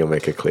and then you'll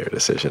make a clear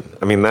decision.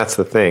 I mean, that's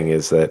the thing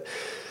is that,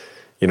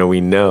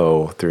 we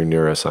know through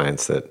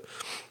neuroscience that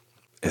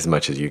as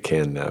much as you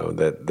can know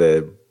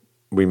that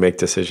we make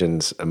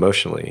decisions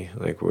emotionally.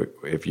 Like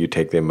if you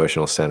take the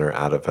emotional center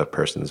out of a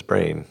person's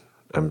brain,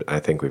 I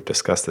think we've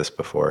discussed this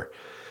before.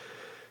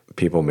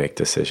 People make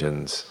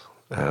decisions,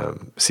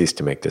 cease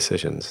to make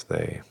decisions.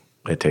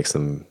 It takes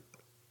them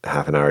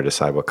half an hour to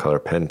decide what color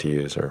pen to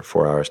use or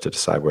 4 hours to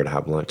decide where to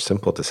have lunch.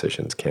 Simple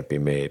decisions can't be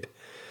made.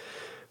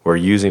 We're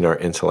using our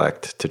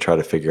intellect to try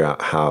to figure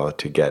out how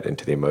to get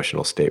into the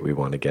emotional state we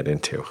want to get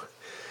into.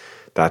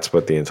 That's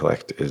what the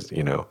intellect is,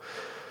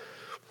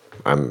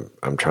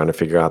 I'm trying to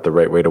figure out the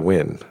right way to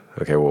win.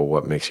 Okay, well,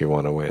 what makes you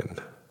want to win?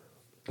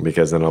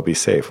 because then I'll be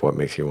safe. What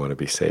makes you want to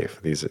be safe?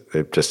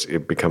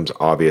 It becomes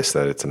obvious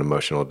that it's an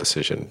emotional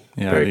decision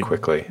very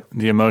quickly.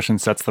 The emotion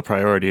sets the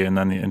priority, and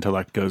then the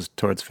intellect goes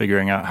towards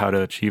figuring out how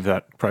to achieve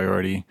that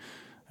priority,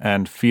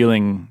 and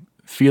feeling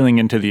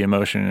into the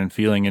emotion and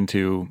feeling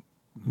into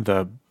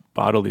the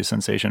bodily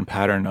sensation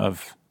pattern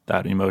of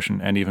that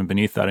emotion, and even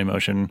beneath that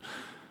emotion,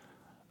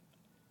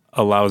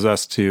 allows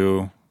us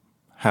to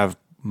have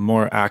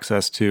more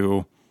access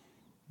to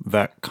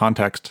that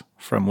context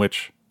from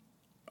which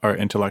our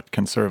intellect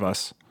can serve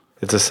us.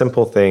 It's a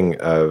simple thing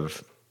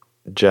of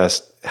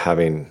just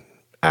having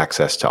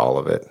access to all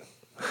of it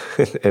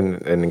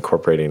and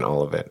incorporating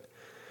all of it.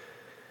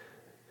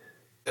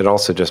 It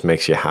also just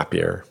makes you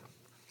happier.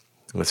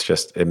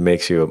 It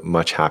makes you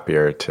much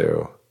happier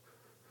to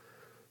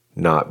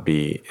not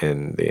be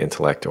in the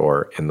intellect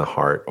or in the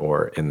heart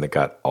or in the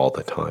gut all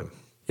the time.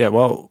 Yeah,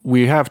 well,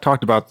 we have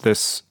talked about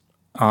this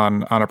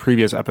on a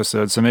previous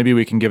episode, so maybe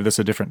we can give this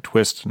a different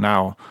twist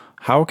now.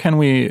 How can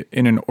we,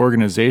 in an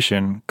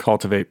organization,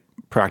 cultivate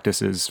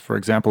practices, for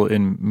example,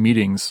 in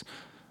meetings,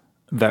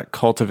 that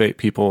cultivate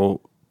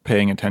people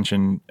paying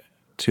attention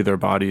to their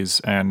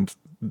bodies and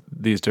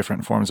these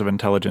different forms of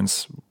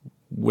intelligence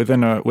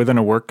within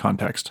a work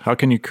context? How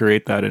can you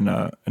create that in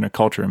a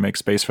culture and make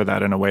space for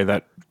that in a way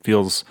that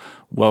feels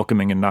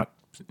welcoming and not,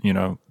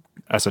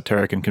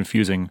 esoteric and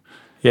confusing?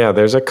 Yeah,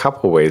 there's a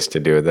couple ways to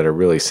do it that are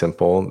really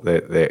simple.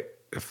 They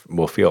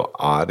will feel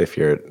odd if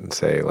you're,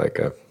 say, like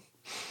a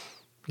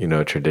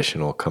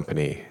traditional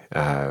company,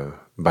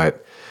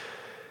 but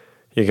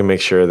you can make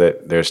sure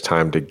that there's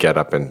time to get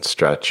up and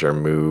stretch or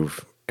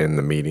move in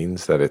the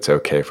meetings, that it's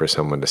okay for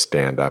someone to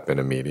stand up in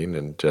a meeting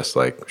and just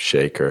like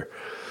shake or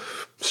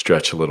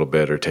stretch a little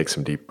bit or take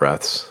some deep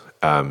breaths.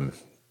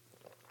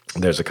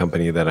 There's a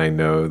company that I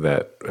know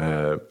that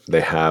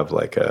they have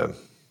like a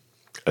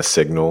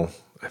signal.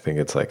 I think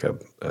it's like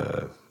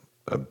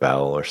a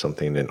bell or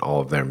something in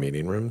all of their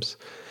meeting rooms.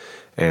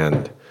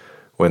 And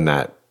when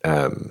that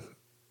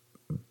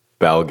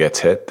bell gets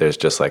hit, there's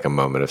just like a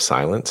moment of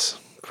silence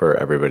for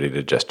everybody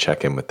to just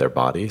check in with their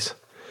bodies,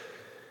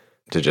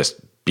 to just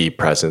be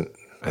present.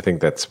 I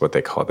think that's what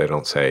they call it. They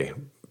don't say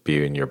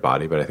be in your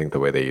body, but I think the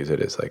way they use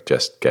it is like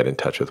just get in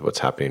touch with what's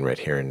happening right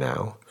here and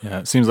now. Yeah,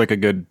 it seems like a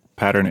good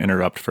pattern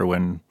interrupt for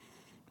when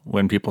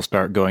people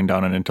start going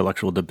down an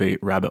intellectual debate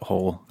rabbit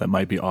hole that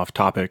might be off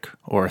topic,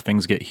 or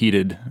things get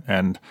heated,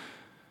 and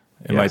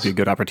it might be a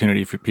good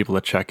opportunity for people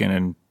to check in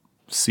and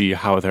see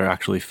how they're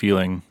actually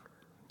feeling,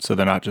 so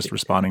they're not just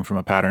responding from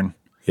a pattern.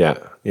 Yeah.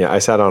 I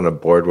sat on a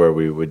board where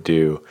we would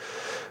do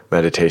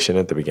meditation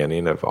at the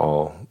beginning of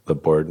all the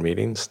board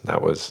meetings.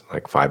 That was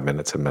like 5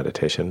 minutes of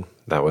meditation.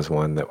 That was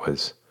one that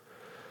was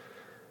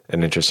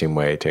an interesting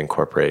way to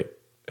incorporate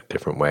a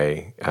different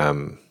way.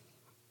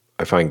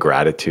 I find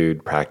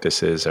gratitude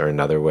practices are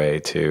another way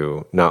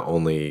to not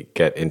only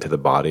get into the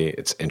body.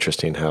 It's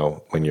interesting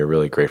how when you're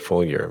really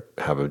grateful, you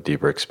have a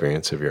deeper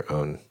experience of your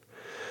own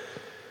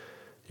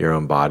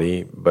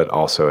body, but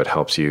also it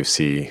helps you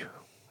see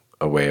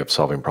a way of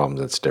solving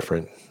problems that's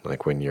different.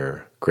 Like when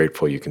you're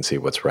grateful, you can see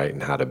what's right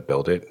and how to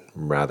build it,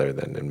 rather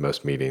than in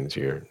most meetings,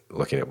 you're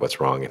looking at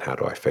what's wrong and how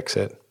do I fix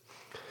it,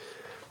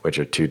 which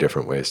are two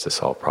different ways to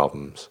solve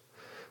problems.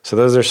 So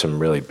those are some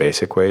really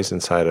basic ways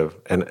inside of,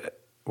 and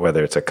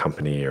whether it's a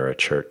company or a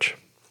church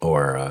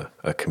or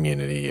a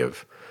community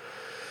of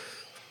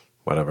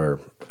whatever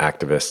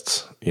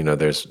activists,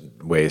 there's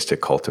ways to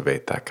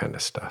cultivate that kind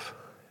of stuff.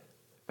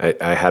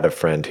 I had a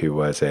friend who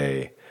was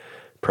a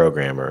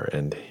programmer,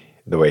 and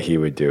the way he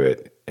would do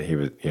it, he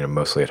was,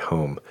 mostly at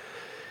home.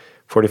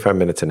 45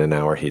 minutes in an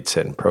hour, he'd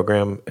sit and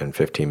program, and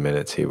 15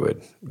 minutes he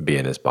would be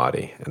in his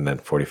body. And then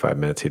 45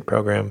 minutes he'd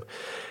program.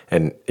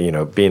 And,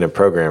 being a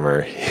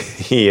programmer,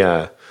 he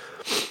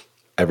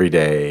every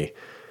day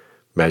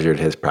measured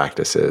his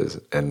practices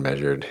and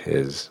measured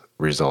his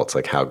results,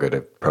 like how good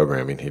at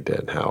programming he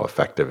did, how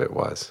effective it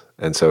was.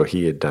 And so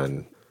he had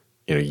done,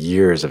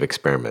 years of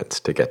experiments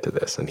to get to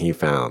this. And he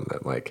found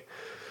that like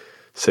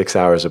 6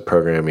 hours of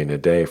programming a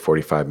day,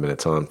 45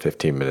 minutes on,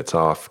 15 minutes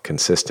off,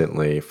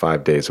 consistently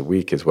 5 days a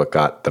week is what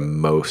got the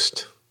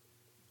most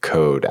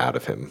code out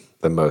of him,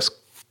 the most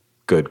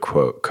good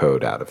quote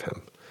code out of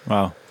him.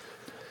 Wow.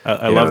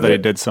 I love that he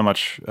did so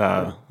much,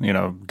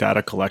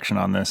 data collection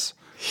on this.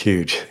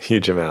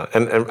 Huge amount.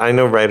 And I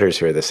know writers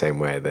who are the same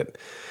way, that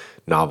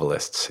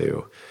novelists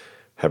who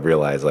have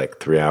realized like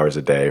 3 hours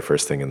a day,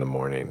 first thing in the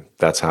morning,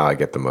 that's how I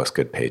get the most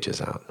good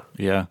pages out.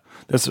 Yeah.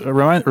 This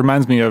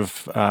reminds me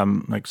of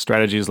like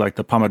strategies like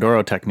the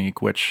Pomodoro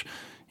technique, which,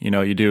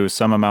 you do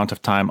some amount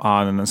of time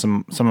on and then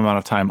some amount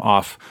of time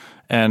off.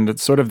 And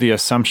it's sort of the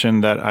assumption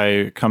that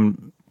I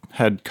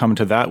had come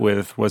to that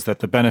with was that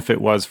the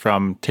benefit was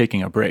from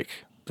taking a break.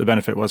 The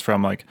benefit was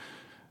from like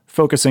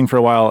focusing for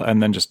a while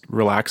and then just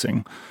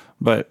relaxing.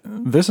 But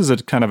this is a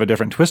kind of a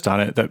different twist on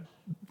it, that,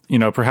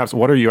 perhaps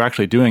what are you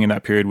actually doing in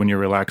that period when you're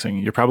relaxing?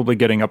 You're probably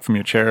getting up from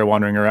your chair,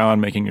 wandering around,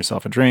 making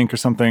yourself a drink or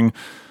something.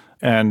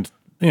 And,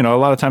 a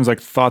lot of times like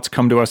thoughts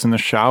come to us in the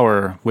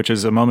shower, which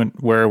is a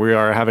moment where we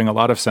are having a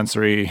lot of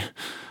sensory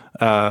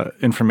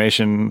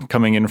information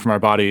coming in from our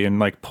body and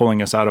like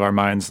pulling us out of our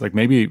minds. Like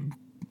maybe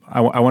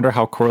I wonder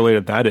how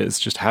correlated that is.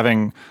 Just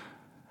having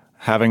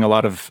a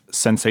lot of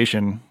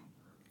sensation,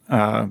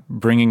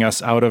 bringing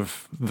us out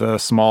of the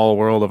small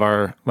world of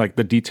our, like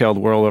the detailed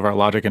world of our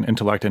logic and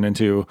intellect and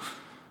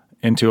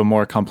into a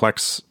more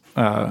complex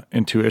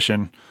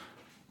intuition.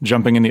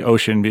 Jumping in the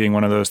ocean being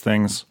one of those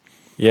things.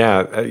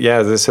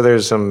 Yeah. So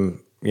there's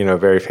some,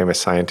 very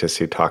famous scientists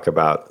who talk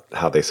about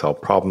how they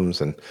solve problems.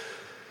 And,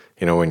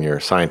 when you're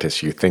a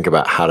scientist, you think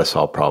about how to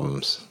solve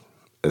problems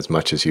as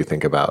much as you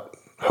think about,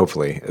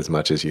 hopefully, as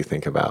much as you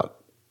think about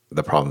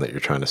the problem that you're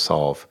trying to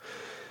solve.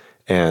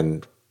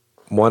 And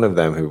one of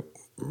them who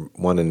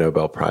won a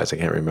Nobel Prize, I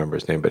can't remember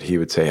his name, but he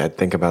would say, I'd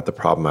think about the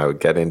problem, I would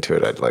get into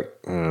it,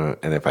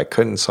 and if I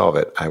couldn't solve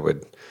it, I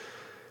would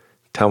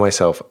tell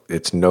myself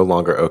it's no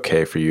longer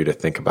okay for you to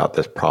think about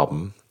this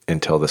problem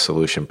until the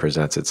solution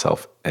presents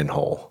itself in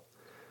whole.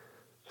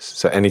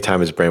 So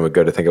anytime his brain would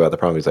go to think about the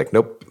problem, he's like,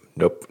 nope,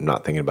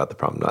 not thinking about the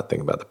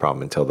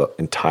problem, until the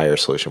entire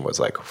solution was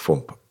like,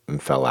 thump,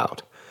 and fell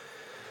out.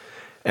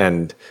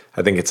 And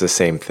I think it's the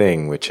same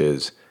thing, which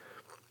is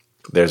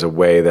there's a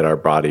way that our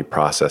body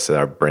processes,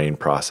 our brain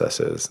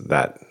processes,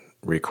 that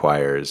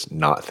requires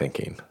not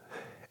thinking.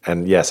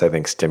 And yes, I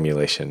think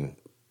stimulation,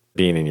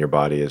 being in your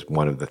body, is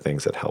one of the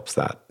things that helps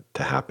that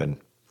to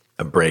happen.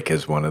 A break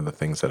is one of the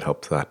things that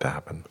helps that to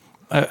happen.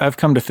 I've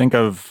come to think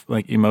of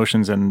like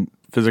emotions and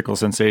physical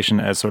sensation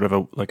as sort of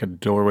a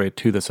doorway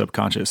to the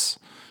subconscious.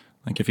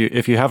 Like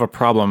if you have a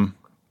problem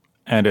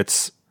and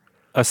it's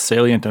a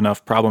salient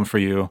enough problem for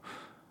you,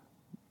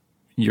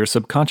 your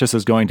subconscious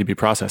is going to be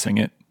processing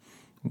it,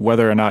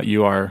 whether or not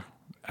you are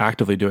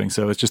actively doing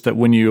so. It's just that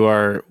when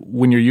you're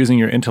using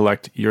your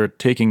intellect, you're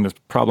taking the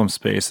problem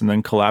space and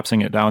then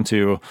collapsing it down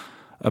to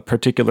a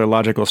particular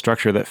logical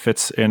structure that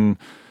fits in,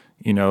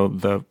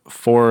 the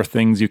 4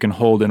 things you can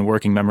hold in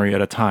working memory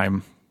at a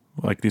time,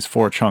 like these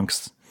 4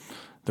 chunks.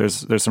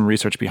 There's some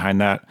research behind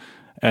that.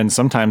 And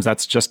sometimes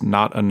that's just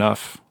not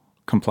enough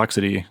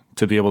complexity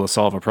to be able to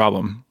solve a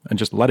problem, and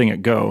just letting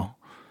it go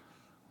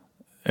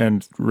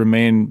and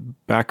remain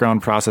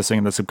background processing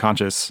in the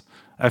subconscious.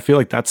 I feel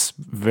like that's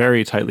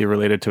very tightly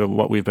related to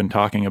what we've been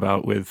talking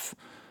about with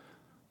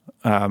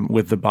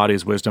the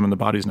body's wisdom and the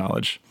body's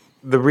knowledge.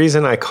 The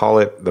reason I call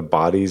it the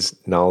body's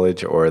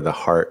knowledge or the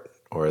heart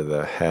or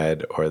the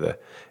head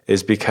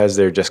is because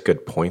they're just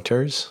good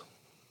pointers,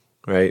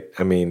 right?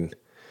 I mean,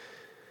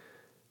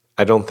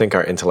 I don't think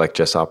our intellect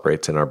just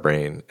operates in our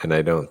brain, and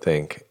I don't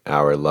think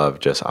our love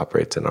just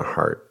operates in our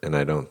heart, and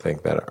I don't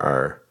think that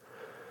our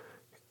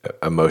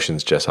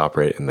emotions just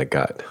operate in the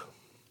gut.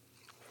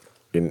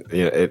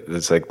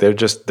 It's like they're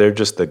just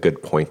the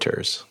good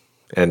pointers,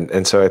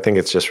 and so I think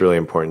it's just really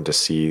important to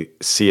see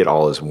it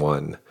all as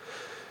one.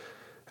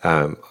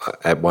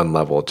 At one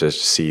level,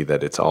 just see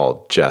that it's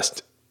all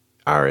just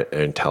our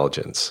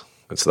intelligence.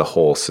 It's the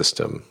whole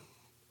system,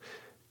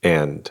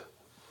 and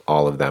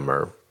all of them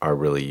are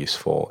really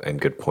useful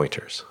and good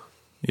pointers.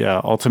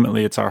 Yeah,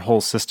 ultimately, it's our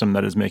whole system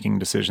that is making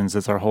decisions.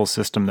 It's our whole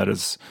system that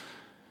is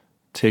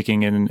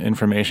taking in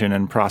information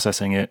and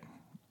processing it.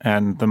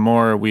 And the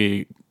more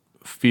we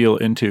feel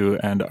into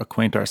and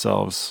acquaint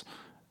ourselves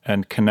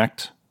and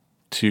connect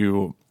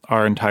to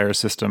our entire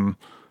system,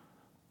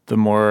 the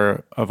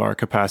more of our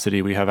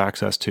capacity we have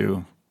access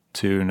to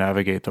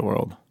navigate the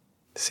world.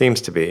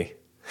 Seems to be.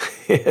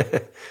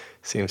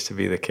 Seems to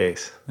be the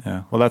case.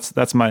 Yeah. Well,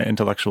 that's my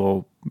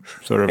intellectual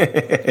sort of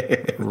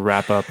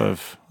wrap up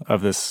of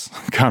this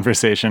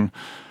conversation.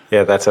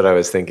 Yeah, that's what I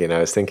was thinking. I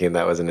was thinking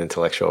that was an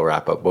intellectual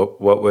wrap up.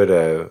 What would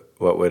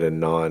a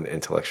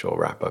non-intellectual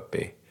wrap up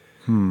be?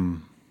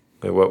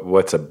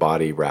 What's a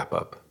body wrap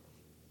up?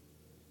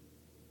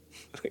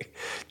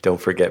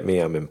 Don't forget me,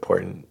 I'm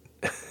important.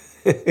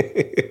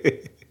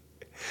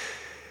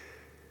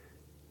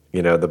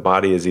 The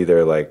body is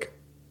either like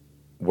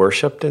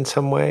worshipped in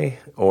some way,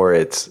 or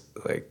it's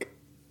like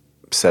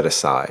set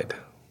aside,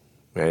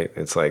 right?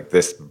 It's like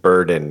this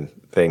burden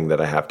thing that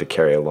I have to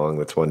carry along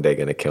that's one day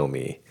going to kill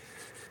me.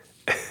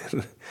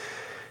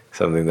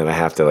 Something that I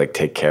have to like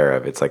take care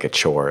of. It's like a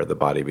chore. The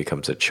body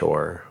becomes a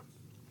chore,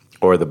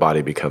 or the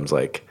body becomes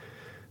like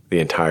the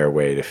entire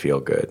way to feel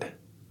good.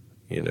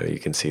 You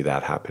can see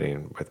that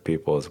happening with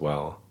people as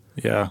well.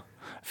 Yeah.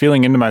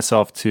 Feeling into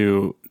myself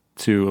to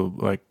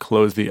like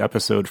close the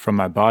episode from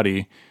my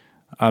body,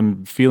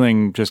 I'm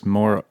feeling just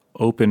more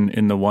open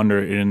in the wonder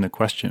and in the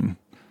question.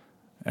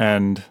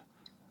 And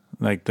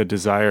like the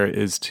desire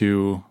is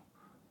to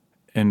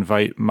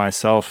invite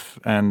myself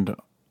and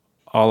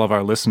all of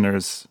our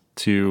listeners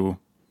to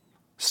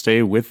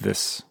stay with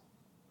this,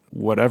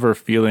 whatever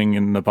feeling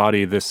in the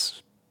body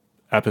this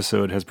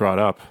episode has brought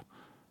up,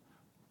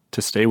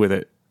 to stay with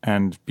it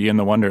and be in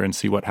the wonder and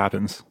see what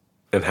happens.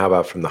 And how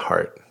about from the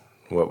heart?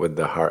 What would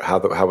the heart? How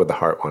would the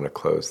heart want to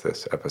close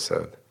this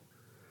episode?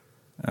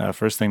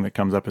 First thing that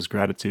comes up is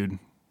gratitude.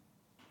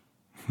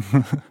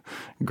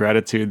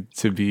 Gratitude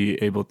to be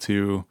able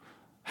to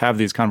have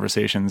these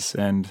conversations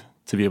and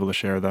to be able to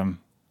share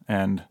them,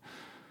 and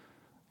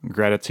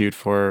gratitude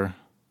for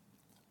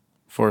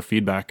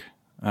feedback.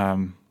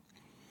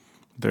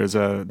 There's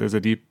a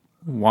deep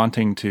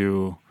wanting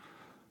to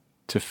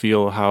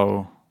feel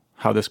how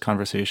this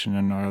conversation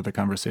and our other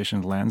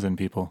conversations lands in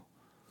people.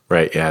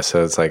 Right. Yeah.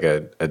 So it's like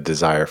a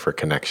desire for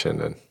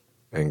connection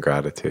and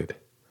gratitude.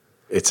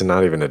 It's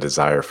not even a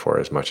desire for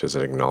as much as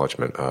an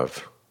acknowledgement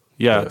of.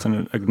 Yeah, it's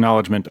an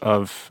acknowledgement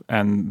of,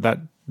 and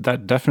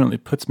that definitely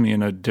puts me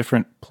in a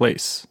different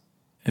place.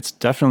 It's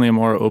definitely a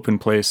more open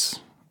place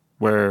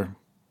where,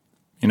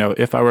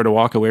 if I were to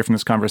walk away from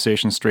this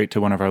conversation straight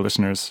to one of our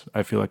listeners,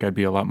 I feel like I'd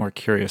be a lot more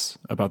curious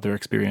about their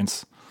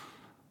experience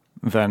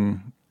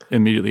than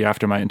immediately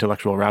after my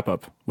intellectual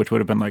wrap-up, which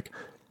would have been like,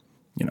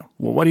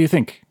 well, what do you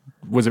think?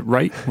 Was it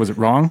right? Was it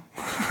wrong?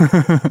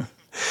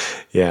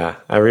 Yeah,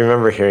 I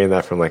remember hearing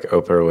that from like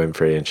Oprah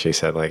Winfrey, and she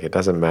said like, it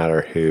doesn't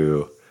matter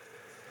who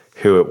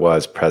it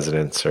was,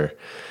 presidents or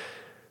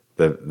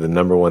the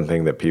number one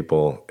thing that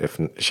people, I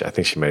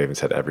think she might have even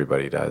said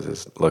everybody does,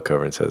 is look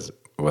over and says,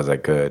 was I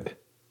good?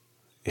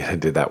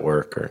 Did that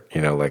work? Or,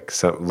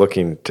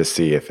 looking to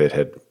see if it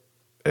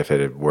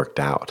had worked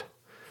out.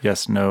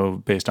 Yes,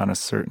 no, based on a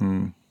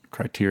certain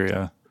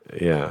criteria.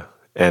 Yeah.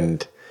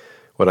 And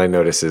what I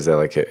notice is that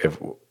like if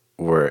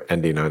we're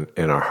ending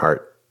in our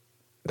heart,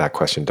 that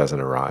question doesn't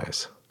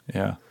arise.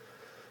 Yeah.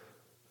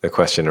 The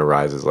question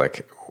arises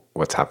like,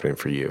 what's happening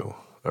for you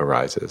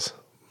arises.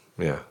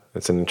 Yeah.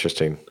 It's an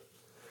interesting.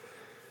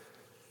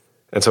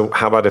 And so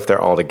how about if they're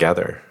all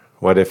together?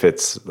 What if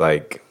it's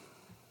like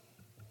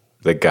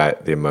the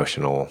gut, the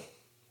emotional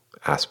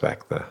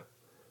aspect, the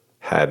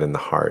head and the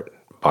heart,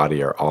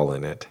 body are all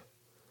in it?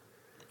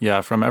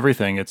 Yeah, from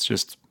everything, it's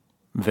just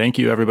thank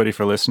you everybody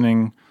for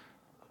listening.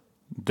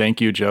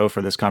 Thank you, Joe,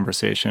 for this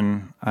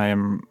conversation. I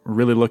am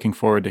really looking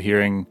forward to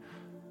hearing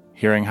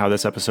how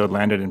this episode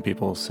landed in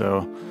people.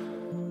 So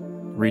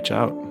reach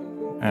out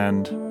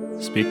and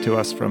speak to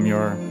us from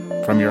your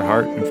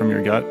heart and from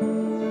your gut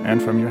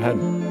and from your head.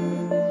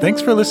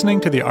 Thanks for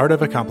listening to The Art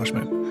of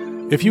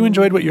Accomplishment. If you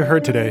enjoyed what you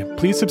heard today,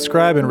 please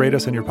subscribe and rate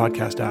us in your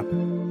podcast app.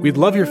 We'd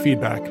love your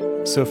feedback,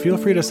 so feel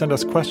free to send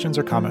us questions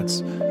or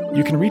comments.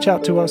 You can reach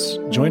out to us,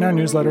 join our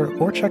newsletter,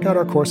 or check out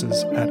our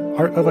courses at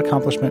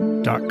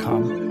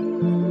artofaccomplishment.com.